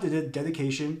you don't have the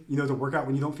dedication, to work out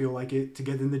when you don't feel like it, to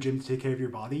get in the gym to take care of your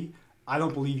body, I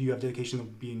don't believe you have dedication to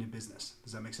being in business.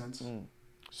 Does that make sense?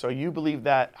 So you believe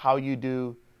that how you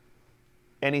do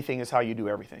anything is how you do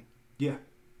everything? Yeah.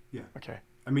 Yeah. Okay.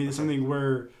 I mean, it's something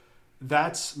where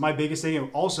that's my biggest thing.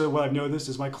 And also what I've noticed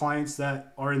is my clients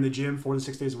that are in the gym 4 to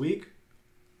 6 days a week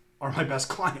are my best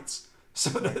clients. So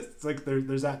that's like,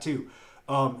 there's that too.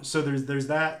 So there's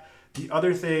that. The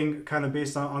other thing kind of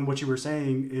based on what you were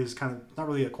saying is kind of not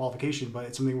really a qualification, but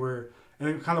it's something where,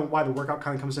 and kind of why the workout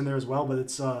kind of comes in there as well. But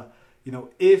it's,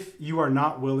 if you are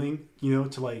not willing,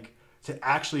 to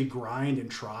actually grind and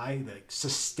try the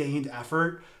sustained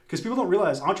effort, because people don't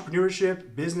realize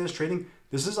entrepreneurship, business, trading,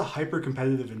 this is a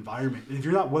hyper-competitive environment. If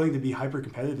you're not willing to be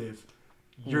hyper-competitive,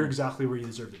 you're exactly where you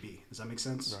deserve to be. Does that make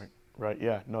sense? Right.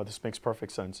 Yeah. No, this makes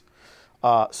perfect sense.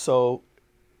 So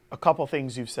a couple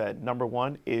things you've said. Number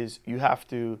one is you have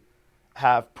to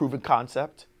have proven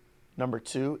concept. Number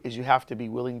two is you have to be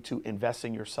willing to invest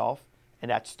in yourself, and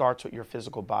that starts with your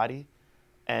physical body.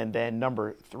 And then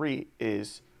number three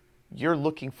is you're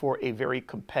looking for a very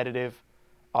competitive,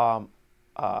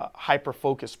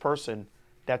 hyper-focused person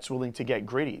that's willing to get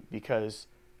gritty, because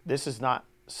this is not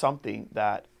something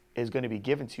that is going to be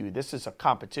given to you. This is a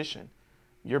competition.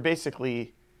 You're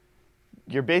basically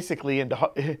in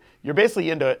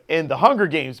the Hunger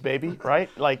Games, baby, right?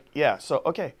 Like, yeah. So,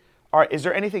 okay. All right. Is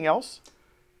there anything else?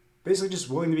 Basically just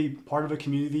willing to be part of a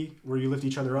community where you lift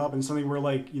each other up, and something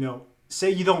where say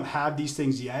you don't have these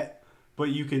things yet, but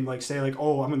you can say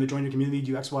oh, I'm going to join your community,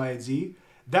 do X, Y, and Z.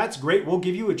 That's great. We'll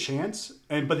give you a chance.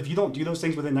 But if you don't do those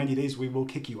things within 90 days, we will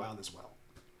kick you out as well.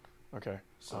 Okay.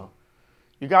 So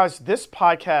you guys, this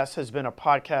podcast has been a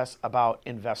podcast about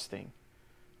investing.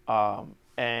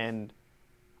 And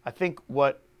I think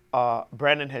what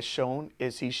Brandon has shown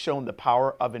is he's shown the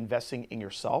power of investing in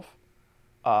yourself,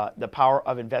 the power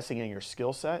of investing in your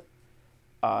skill set.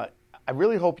 I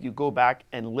really hope you go back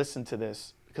and listen to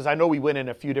this, because I know we went in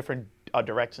a few different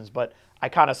directions, but I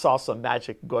kind of saw some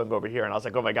magic going over here, and I was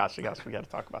like, oh my gosh, we got to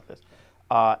talk about this.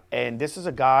 And this is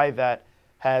a guy that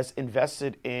has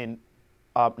invested in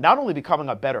not only becoming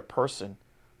a better person,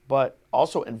 but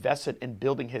also invested in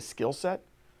building his skill set,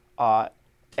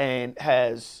 and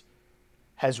has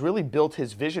really built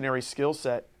his visionary skill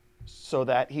set so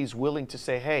that he's willing to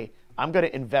say, hey, I'm going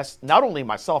to invest not only in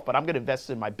myself, but I'm going to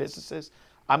invest in my businesses.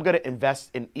 I'm going to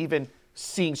invest in even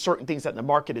seeing certain things that the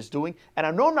market is doing. And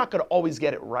I know I'm not going to always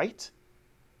get it right,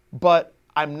 but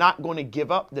I'm not going to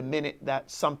give up the minute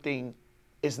that something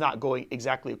is not going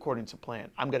exactly according to plan.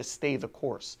 I'm going to stay the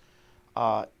course.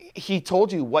 He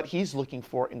told you what he's looking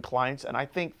for in clients, and I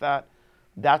think that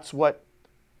that's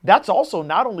also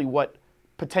not only what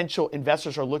potential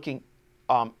investors are looking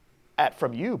at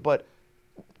from you, but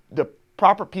the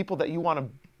proper people that you want to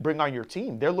bring on your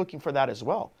team, they're looking for that as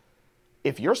well.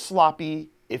 If you're sloppy,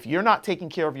 if you're not taking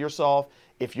care of yourself,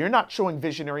 if you're not showing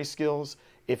visionary skills,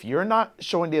 if you're not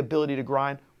showing the ability to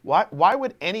grind, why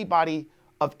would anybody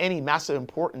of any massive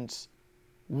importance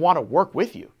want to work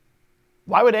with you?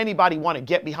 Why would anybody want to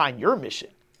get behind your mission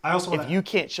if you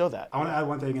can't show that? I want to add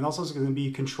one thing, and also it's going to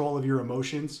be control of your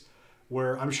emotions,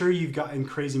 where I'm sure you've gotten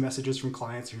crazy messages from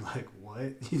clients. You're like,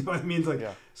 what? You know what I mean? It's like,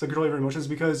 so control of your emotions,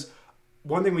 because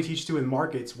one thing we teach too in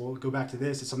markets, we'll go back to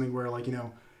this, is something where, like,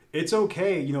 it's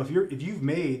okay, if you've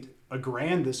made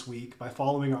 $1,000 this week by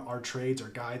following our trades or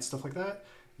guides, stuff like that,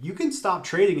 you can stop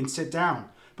trading and sit down.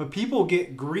 But people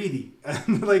get greedy.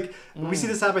 And we see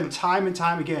this happen time and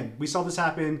time again. We saw this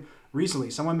happen recently.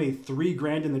 Someone made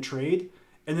 $3,000 in the trade,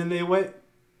 and then they went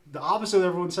the opposite of what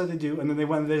everyone said to do, and then they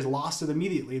went and they just lost it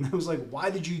immediately. And I was like, why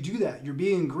did you do that? You're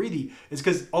being greedy. It's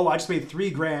because, I just made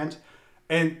 $3,000.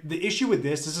 And the issue with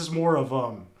this is more of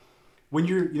when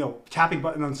you're tapping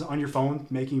buttons on your phone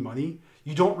making money,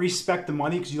 you don't respect the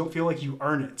money because you don't feel like you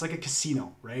earn it. It's like a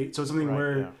casino, right? So it's something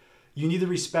where you need to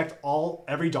respect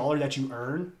every dollar that you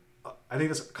earn. I think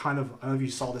that's kind of, I don't know if you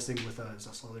saw this thing with us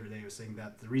the other day. I was saying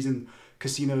that the reason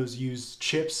casinos use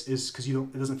chips is because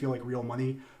it doesn't feel like real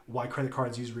money. Why credit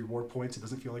cards use reward points, it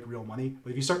doesn't feel like real money.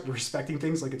 But if you start respecting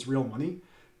things like it's real money,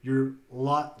 you're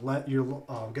going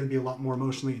to be a lot more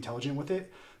emotionally intelligent with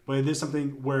it. But it is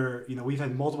something where we've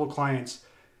had multiple clients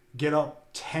get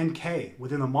up 10K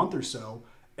within a month or so,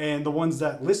 and the ones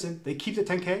that listen, they keep the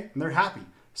 10K and they're happy.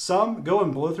 Some go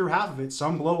and blow through half of it,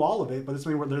 some blow all of it, but it's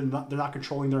something where they're not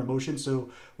controlling their emotions. So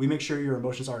we make sure your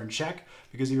emotions are in check,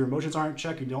 because if your emotions aren't in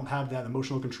check and you don't have that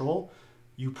emotional control,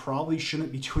 you probably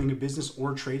shouldn't be doing a business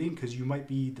or trading, because you might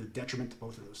be the detriment to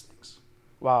both of those things.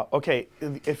 Wow. Okay.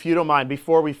 If you don't mind,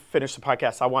 before we finish the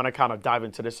podcast, I want to kind of dive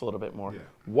into this a little bit more. Yeah.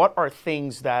 What are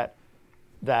things that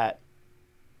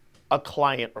a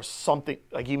client or something,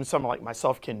 like even someone like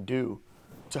myself, can do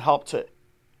to help to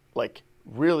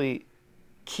really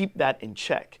keep that in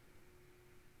check?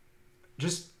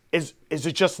 Is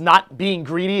it just not being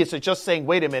greedy? Is it just saying,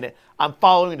 wait a minute, I'm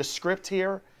following the script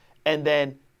here, and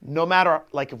then no matter,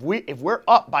 if we're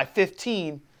up by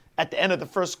 15 at the end of the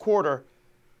first quarter,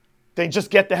 they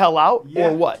just get the hell out,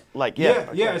 or what?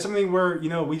 It's something where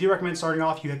we do recommend starting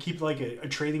off. You keep a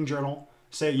trading journal.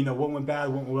 Say what went bad,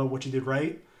 what went well, what you did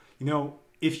right.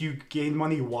 If you gained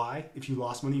money, why? If you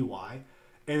lost money, why?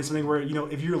 And it's something where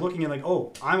if you're looking at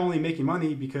I'm only making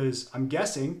money because I'm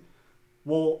guessing.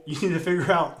 Well, you need to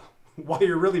figure out why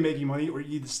you're really making money, or you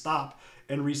need to stop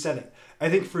and reset it. I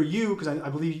think for you, because I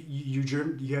believe you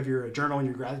have your journal and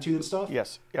your gratitude and stuff.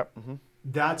 Yes. Yep. Mm-hmm.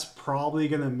 That's probably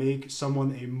going to make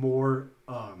someone a more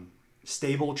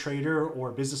stable trader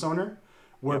or business owner,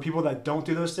 where people that don't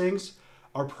do those things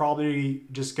are probably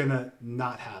just going to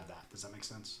not have that. Does that make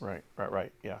sense?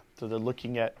 Right. Yeah. So they're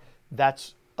looking at,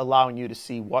 that's allowing you to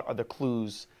see what are the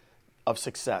clues of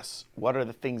success. What are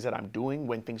the things that I'm doing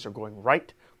when things are going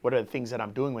right? What are the things that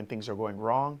I'm doing when things are going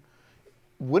wrong?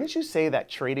 Wouldn't you say that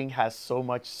trading has so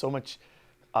much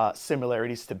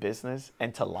similarities to business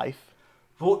and to life?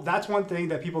 Well, that's one thing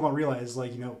that people don't realize.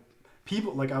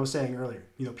 People, like I was saying earlier,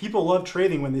 people love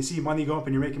trading when they see money go up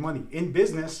and you're making money. In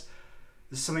business,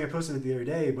 this is something I posted the other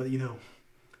day, but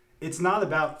it's not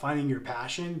about finding your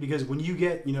passion, because when you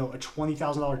get, a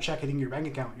 $20,000 check hitting your bank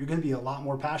account, you're going to be a lot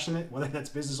more passionate, whether that's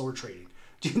business or trading.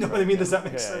 Do you know what I mean? Does that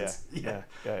make sense? Yeah.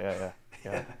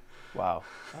 Wow.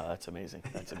 That's amazing.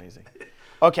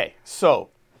 Okay. So,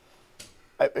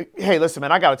 hey, listen,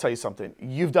 man, I got to tell you something.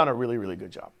 You've done a really, really good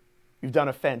job. You've done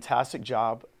a fantastic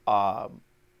job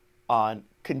on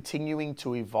continuing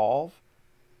to evolve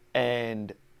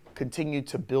and continue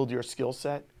to build your skill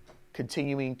set,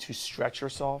 continuing to stretch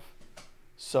yourself.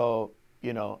 So,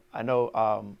 I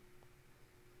know,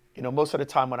 most of the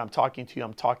time when I'm talking to you,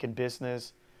 I'm talking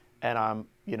business, and I'm,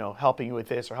 helping you with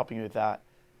this or helping you with that.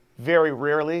 Very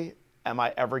rarely am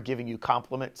I ever giving you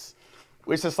compliments.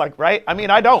 It's just right? I mean,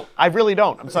 I really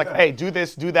don't. I'm just hey, do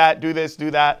this, do that, do this,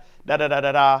 do that,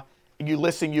 da-da-da-da-da. You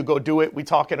listen, you go do it. We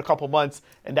talk in a couple months,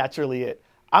 and that's really it.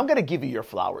 I'm going to give you your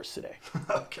flowers today.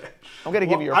 Okay. I'm going to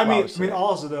give you your flowers today.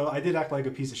 Also, though, I did act like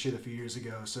a piece of shit a few years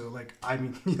ago. So, you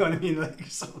know what I mean?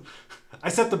 So I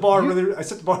set the bar really,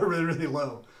 really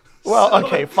low. Well,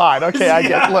 okay, fine. Okay, I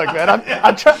get it. Look, man,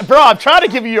 I'm trying to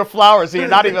give you your flowers, and you're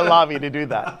not even allowing me to do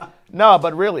that. No,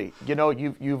 but really,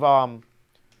 you've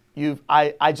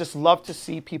I just love to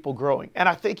see people growing. And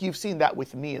I think you've seen that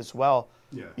with me as well.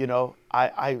 Yeah. You know,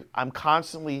 I'm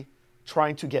constantly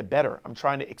trying to get better. I'm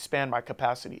trying to expand my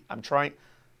capacity. I'm trying,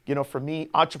 you know, for me,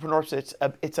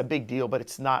 entrepreneurship, it's a big deal, but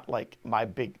it's not like my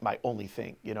only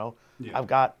thing, you know. Yeah. I've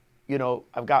got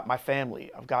my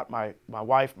family, I've got my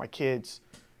wife, my kids,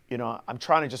 you know. I'm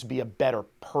trying to just be a better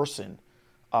person.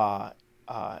 And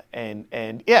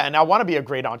I want to be a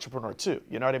great entrepreneur too,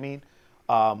 you know what I mean?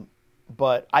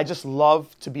 But I just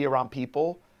love to be around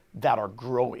people that are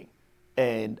growing.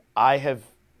 And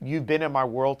you've been in my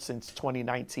world since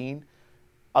 2019,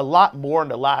 a lot more in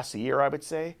the last year, I would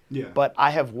say. Yeah. But I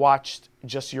have watched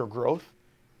just your growth,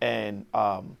 and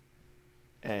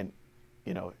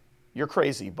you know, you're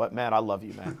crazy, but man, I love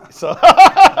you, man. So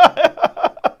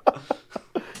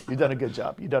you've done a good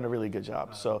job. You've done a really good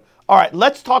job. So, all right,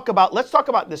 let's talk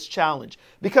about this challenge,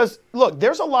 because look,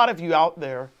 there's a lot of you out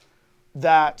there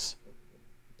that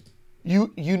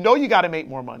you know you got to make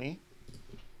more money.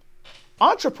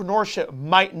 Entrepreneurship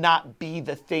might not be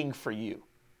the thing for you.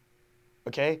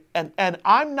 Okay? And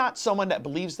I'm not someone that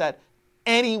believes that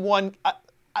anyone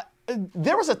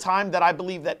there was a time that I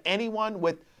believed that anyone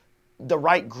with the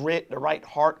right grit, the right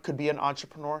heart could be an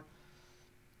entrepreneur.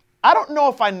 I don't know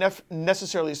if I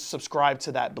necessarily subscribe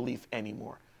to that belief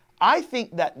anymore. I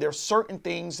think that there's certain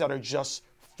things that are just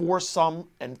for some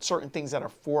and certain things that are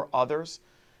for others.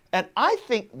 And I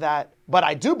think that, but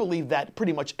I do believe that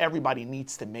pretty much everybody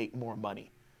needs to make more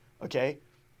money, okay?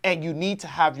 And you need to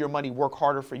have your money work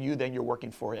harder for you than you're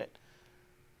working for it.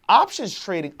 Options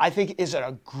trading, I think, is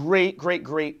a great, great,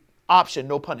 great option,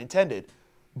 no pun intended.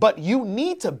 But you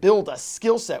need to build a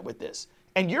skill set with this.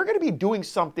 And you're going to be doing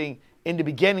something in the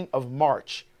beginning of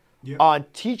March on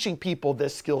teaching people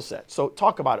this skill set. So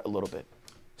talk about it a little bit.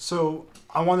 So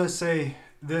I want to say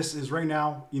this is right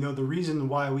now, you know, the reason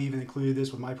why we even included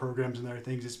this with my programs and other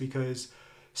things is because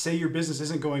say your business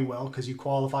isn't going well because you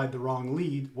qualified the wrong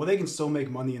lead, well, they can still make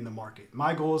money in the market.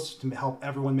 My goal is to help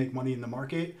everyone make money in the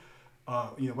market,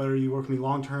 you know, whether you work with me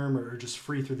long-term or just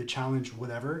free through the challenge,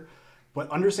 whatever. But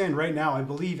understand right now, I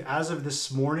believe as of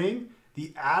this morning,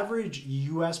 the average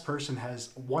U.S. person has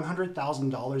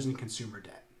 $100,000 in consumer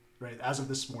debt, right? As of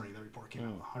this morning, the report came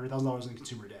out, $100,000 in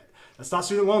consumer debt. That's not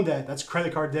student loan debt. That's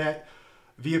credit card debt,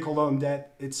 vehicle loan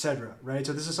debt, etc. Right?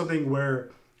 So this is something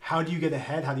where how do you get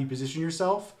ahead? How do you position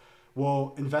yourself?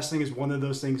 Well, investing is one of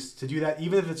those things to do that.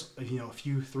 Even if it's, you know, a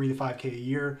few 3 to 5K a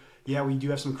year. Yeah, we do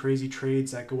have some crazy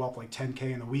trades that go up like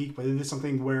 10K in a week, but it is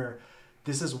something where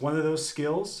this is one of those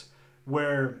skills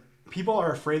where people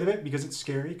are afraid of it because it's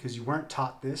scary because you weren't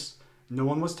taught this. No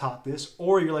one was taught this.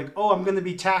 Or you're like, oh, I'm going to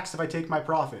be taxed if I take my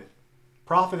profit.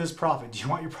 Profit is profit. Do you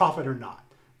want your profit or not?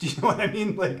 Do you know what I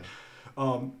mean? Like,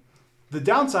 the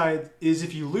downside is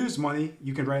if you lose money,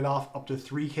 you can write off up to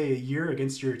 3K a year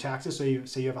against your taxes. So you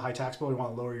say you have a high tax bill and you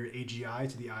want to lower your AGI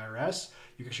to the IRS,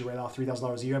 you can actually write off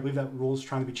 $3,000 a year. I believe that rule is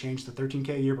trying to be changed to 13K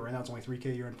a year, but right now it's only 3K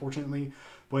a year, unfortunately.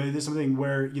 But it is something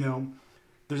where, you know,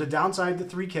 there's a downside to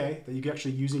 3K that you can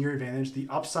actually use in your advantage. The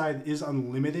upside is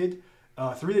unlimited.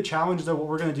 Through the challenge, though, what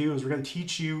we're going to do is we're going to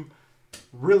teach you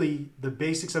really the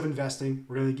basics of investing.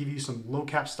 We're going to give you some low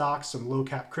cap stocks, some low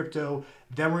cap crypto.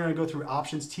 Then we're going to go through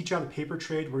options, teach you how to paper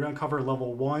trade. We're going to cover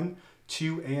level 1,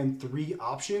 2, and 3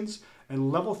 options.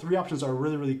 And level 3 options are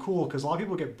really, really cool because a lot of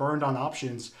people get burned on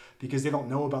options because they don't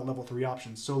know about level 3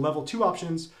 options. So level 2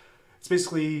 options, it's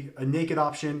basically a naked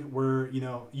option where, you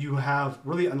know, you have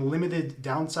really unlimited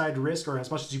downside risk, or as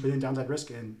much as you put in downside risk,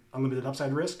 and unlimited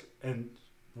upside risk, and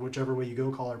whichever way you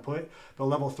go, call or put. But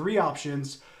level 3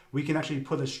 options, we can actually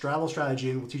put a straddle strategy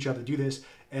in. We'll teach you how to do this.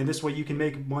 And this way you can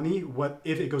make money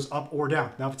if it goes up or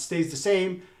down. Now, if it stays the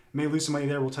same, you may lose some money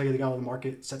there. We'll tell you to get out of the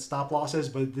market, set stop losses.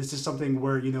 But this is something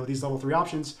where, you know, these level 3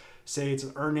 options, say it's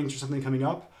earnings or something coming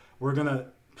up, we're going to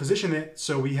position it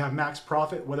so we have max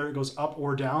profit, whether it goes up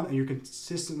or down, and you're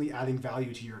consistently adding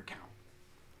value to your account.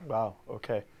 Wow.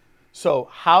 Okay. So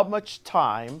how much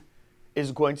time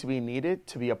is going to be needed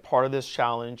to be a part of this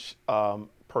challenge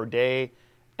per day?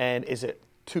 And is it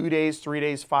 2 days, 3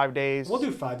 days, 5 days? We'll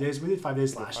do 5 days. We did 5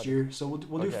 days last year. So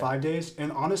we'll do 5 days.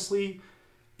 And honestly,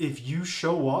 if you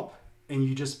show up and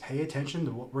you just pay attention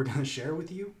to what we're going to share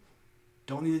with you,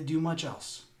 don't need to do much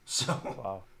else. So.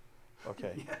 Wow.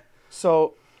 Okay. Yeah.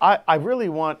 So I really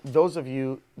want those of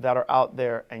you that are out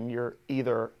there and you're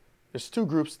either, there's 2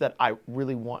 groups that I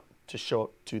really want to show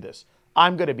up to this.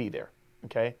 I'm going to be there.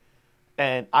 Okay.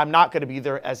 And I'm not going to be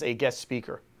there as a guest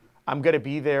speaker. I'm going to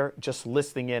be there just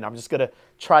listening in. I'm just going to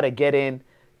try to get in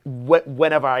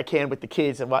whenever I can with the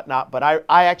kids and whatnot. But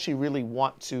I actually really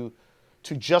want to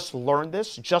just learn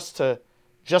this, just to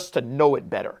know it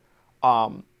better.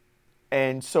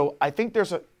 And so I think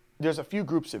there's there's a few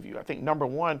groups of you. I think number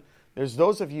one, there's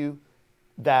those of you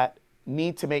that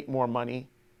need to make more money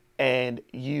and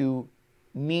you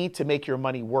need to make your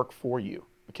money work for you,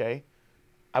 okay?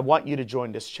 I want you to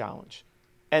join this challenge.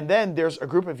 And then there's a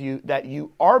group of you that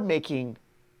you are making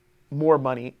more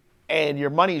money and your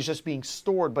money is just being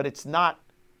stored, but it's not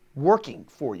working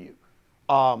for you.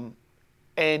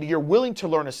 And you're willing to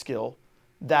learn a skill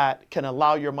that can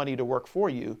allow your money to work for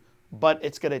you, but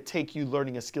it's going to take you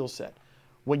learning a skill set.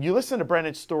 When you listen to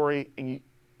Brandon's story and you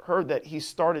heard that he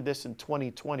started this in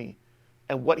 2020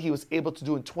 and what he was able to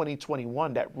do in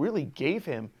 2021, that really gave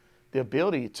him the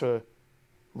ability to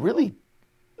really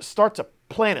start to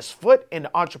plant his foot in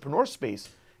the entrepreneur space.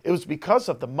 It was because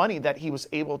of the money that he was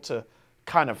able to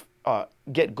kind of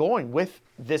get going with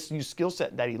this new skill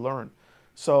set that he learned.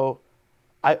 So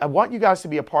I want you guys to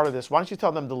be a part of this. Why don't you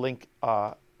tell them the link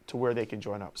to where they can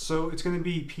join up? So it's going to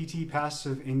be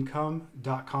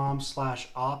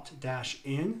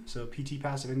ptpassiveincome.com/opt-in. So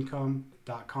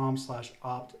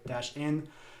ptpassiveincome.com/opt-in.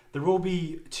 There will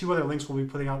be 2 other links we'll be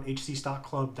putting out.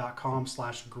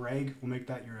 hcstockclub.com/Greg. We'll make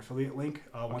that your affiliate link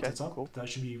once it's up. Cool. That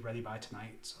should be ready by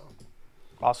tonight. So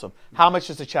awesome. How much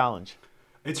is the challenge?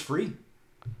 It's free.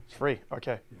 It's free.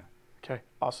 Okay. Yeah. Okay.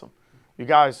 Awesome. You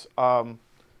guys,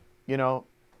 you know,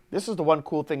 this is the one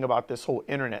cool thing about this whole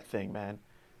internet thing, man.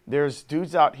 There's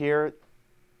dudes out here,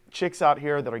 chicks out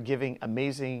here that are giving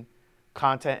amazing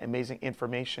content, amazing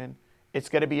information. It's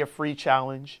going to be a free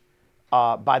challenge.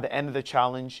 By the end of the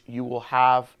challenge, you will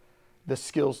have the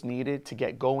skills needed to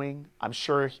get going. I'm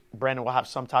sure Brandon will have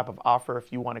some type of offer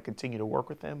if you want to continue to work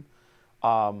with him.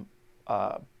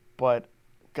 But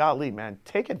golly, man,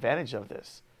 take advantage of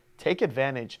this. Take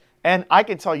advantage. And I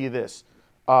can tell you this.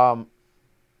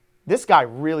 This guy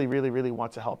really, really, really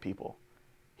wants to help people.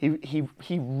 He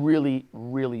really,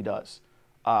 really does.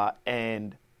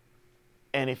 And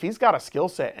if he's got a skill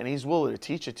set and he's willing to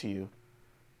teach it to you,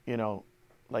 you know,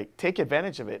 like take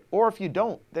advantage of it. Or if you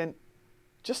don't, then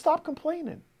just stop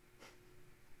complaining.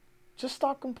 Just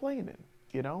stop complaining,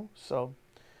 you know? So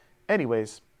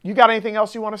anyways, you got anything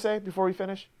else you want to say before we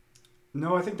finish?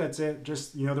 No, I think that's it.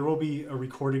 Just, you know, there will be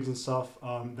recordings and stuff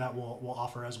that we'll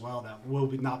offer as well. That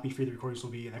will not be free. The recordings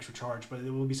will be an extra charge, but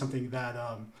it will be something that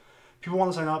people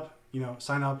want to sign up. You know,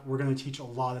 sign up. We're going to teach a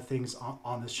lot of things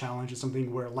on this challenge. It's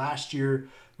something where last year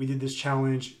we did this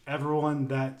challenge. Everyone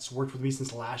that's worked with me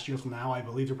since last year till now, I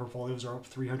believe their portfolios are up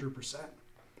 300%.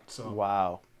 So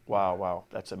wow.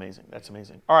 That's amazing. That's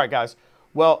amazing. All right, guys.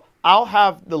 Well, I'll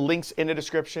have the links in the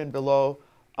description below.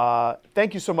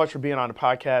 Thank you so much for being on the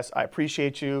podcast. I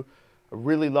appreciate you. I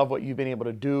really love what you've been able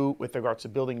to do with regards to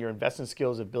building your investment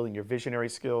skills and building your visionary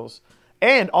skills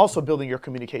and also building your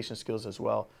communication skills as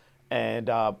well. And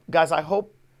guys, I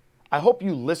hope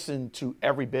you listen to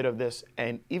every bit of this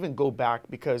and even go back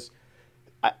because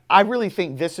I really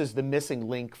think this is the missing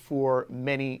link for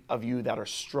many of you that are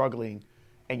struggling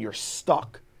and you're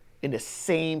stuck in the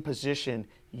same position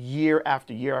year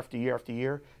after year after year after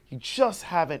year. You just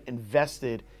haven't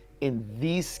invested in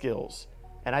these skills.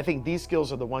 And I think these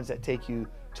skills are the ones that take you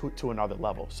to another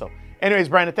level. So anyways,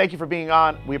 Brandon, thank you for being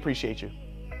on. We appreciate you.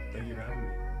 Thank you, man.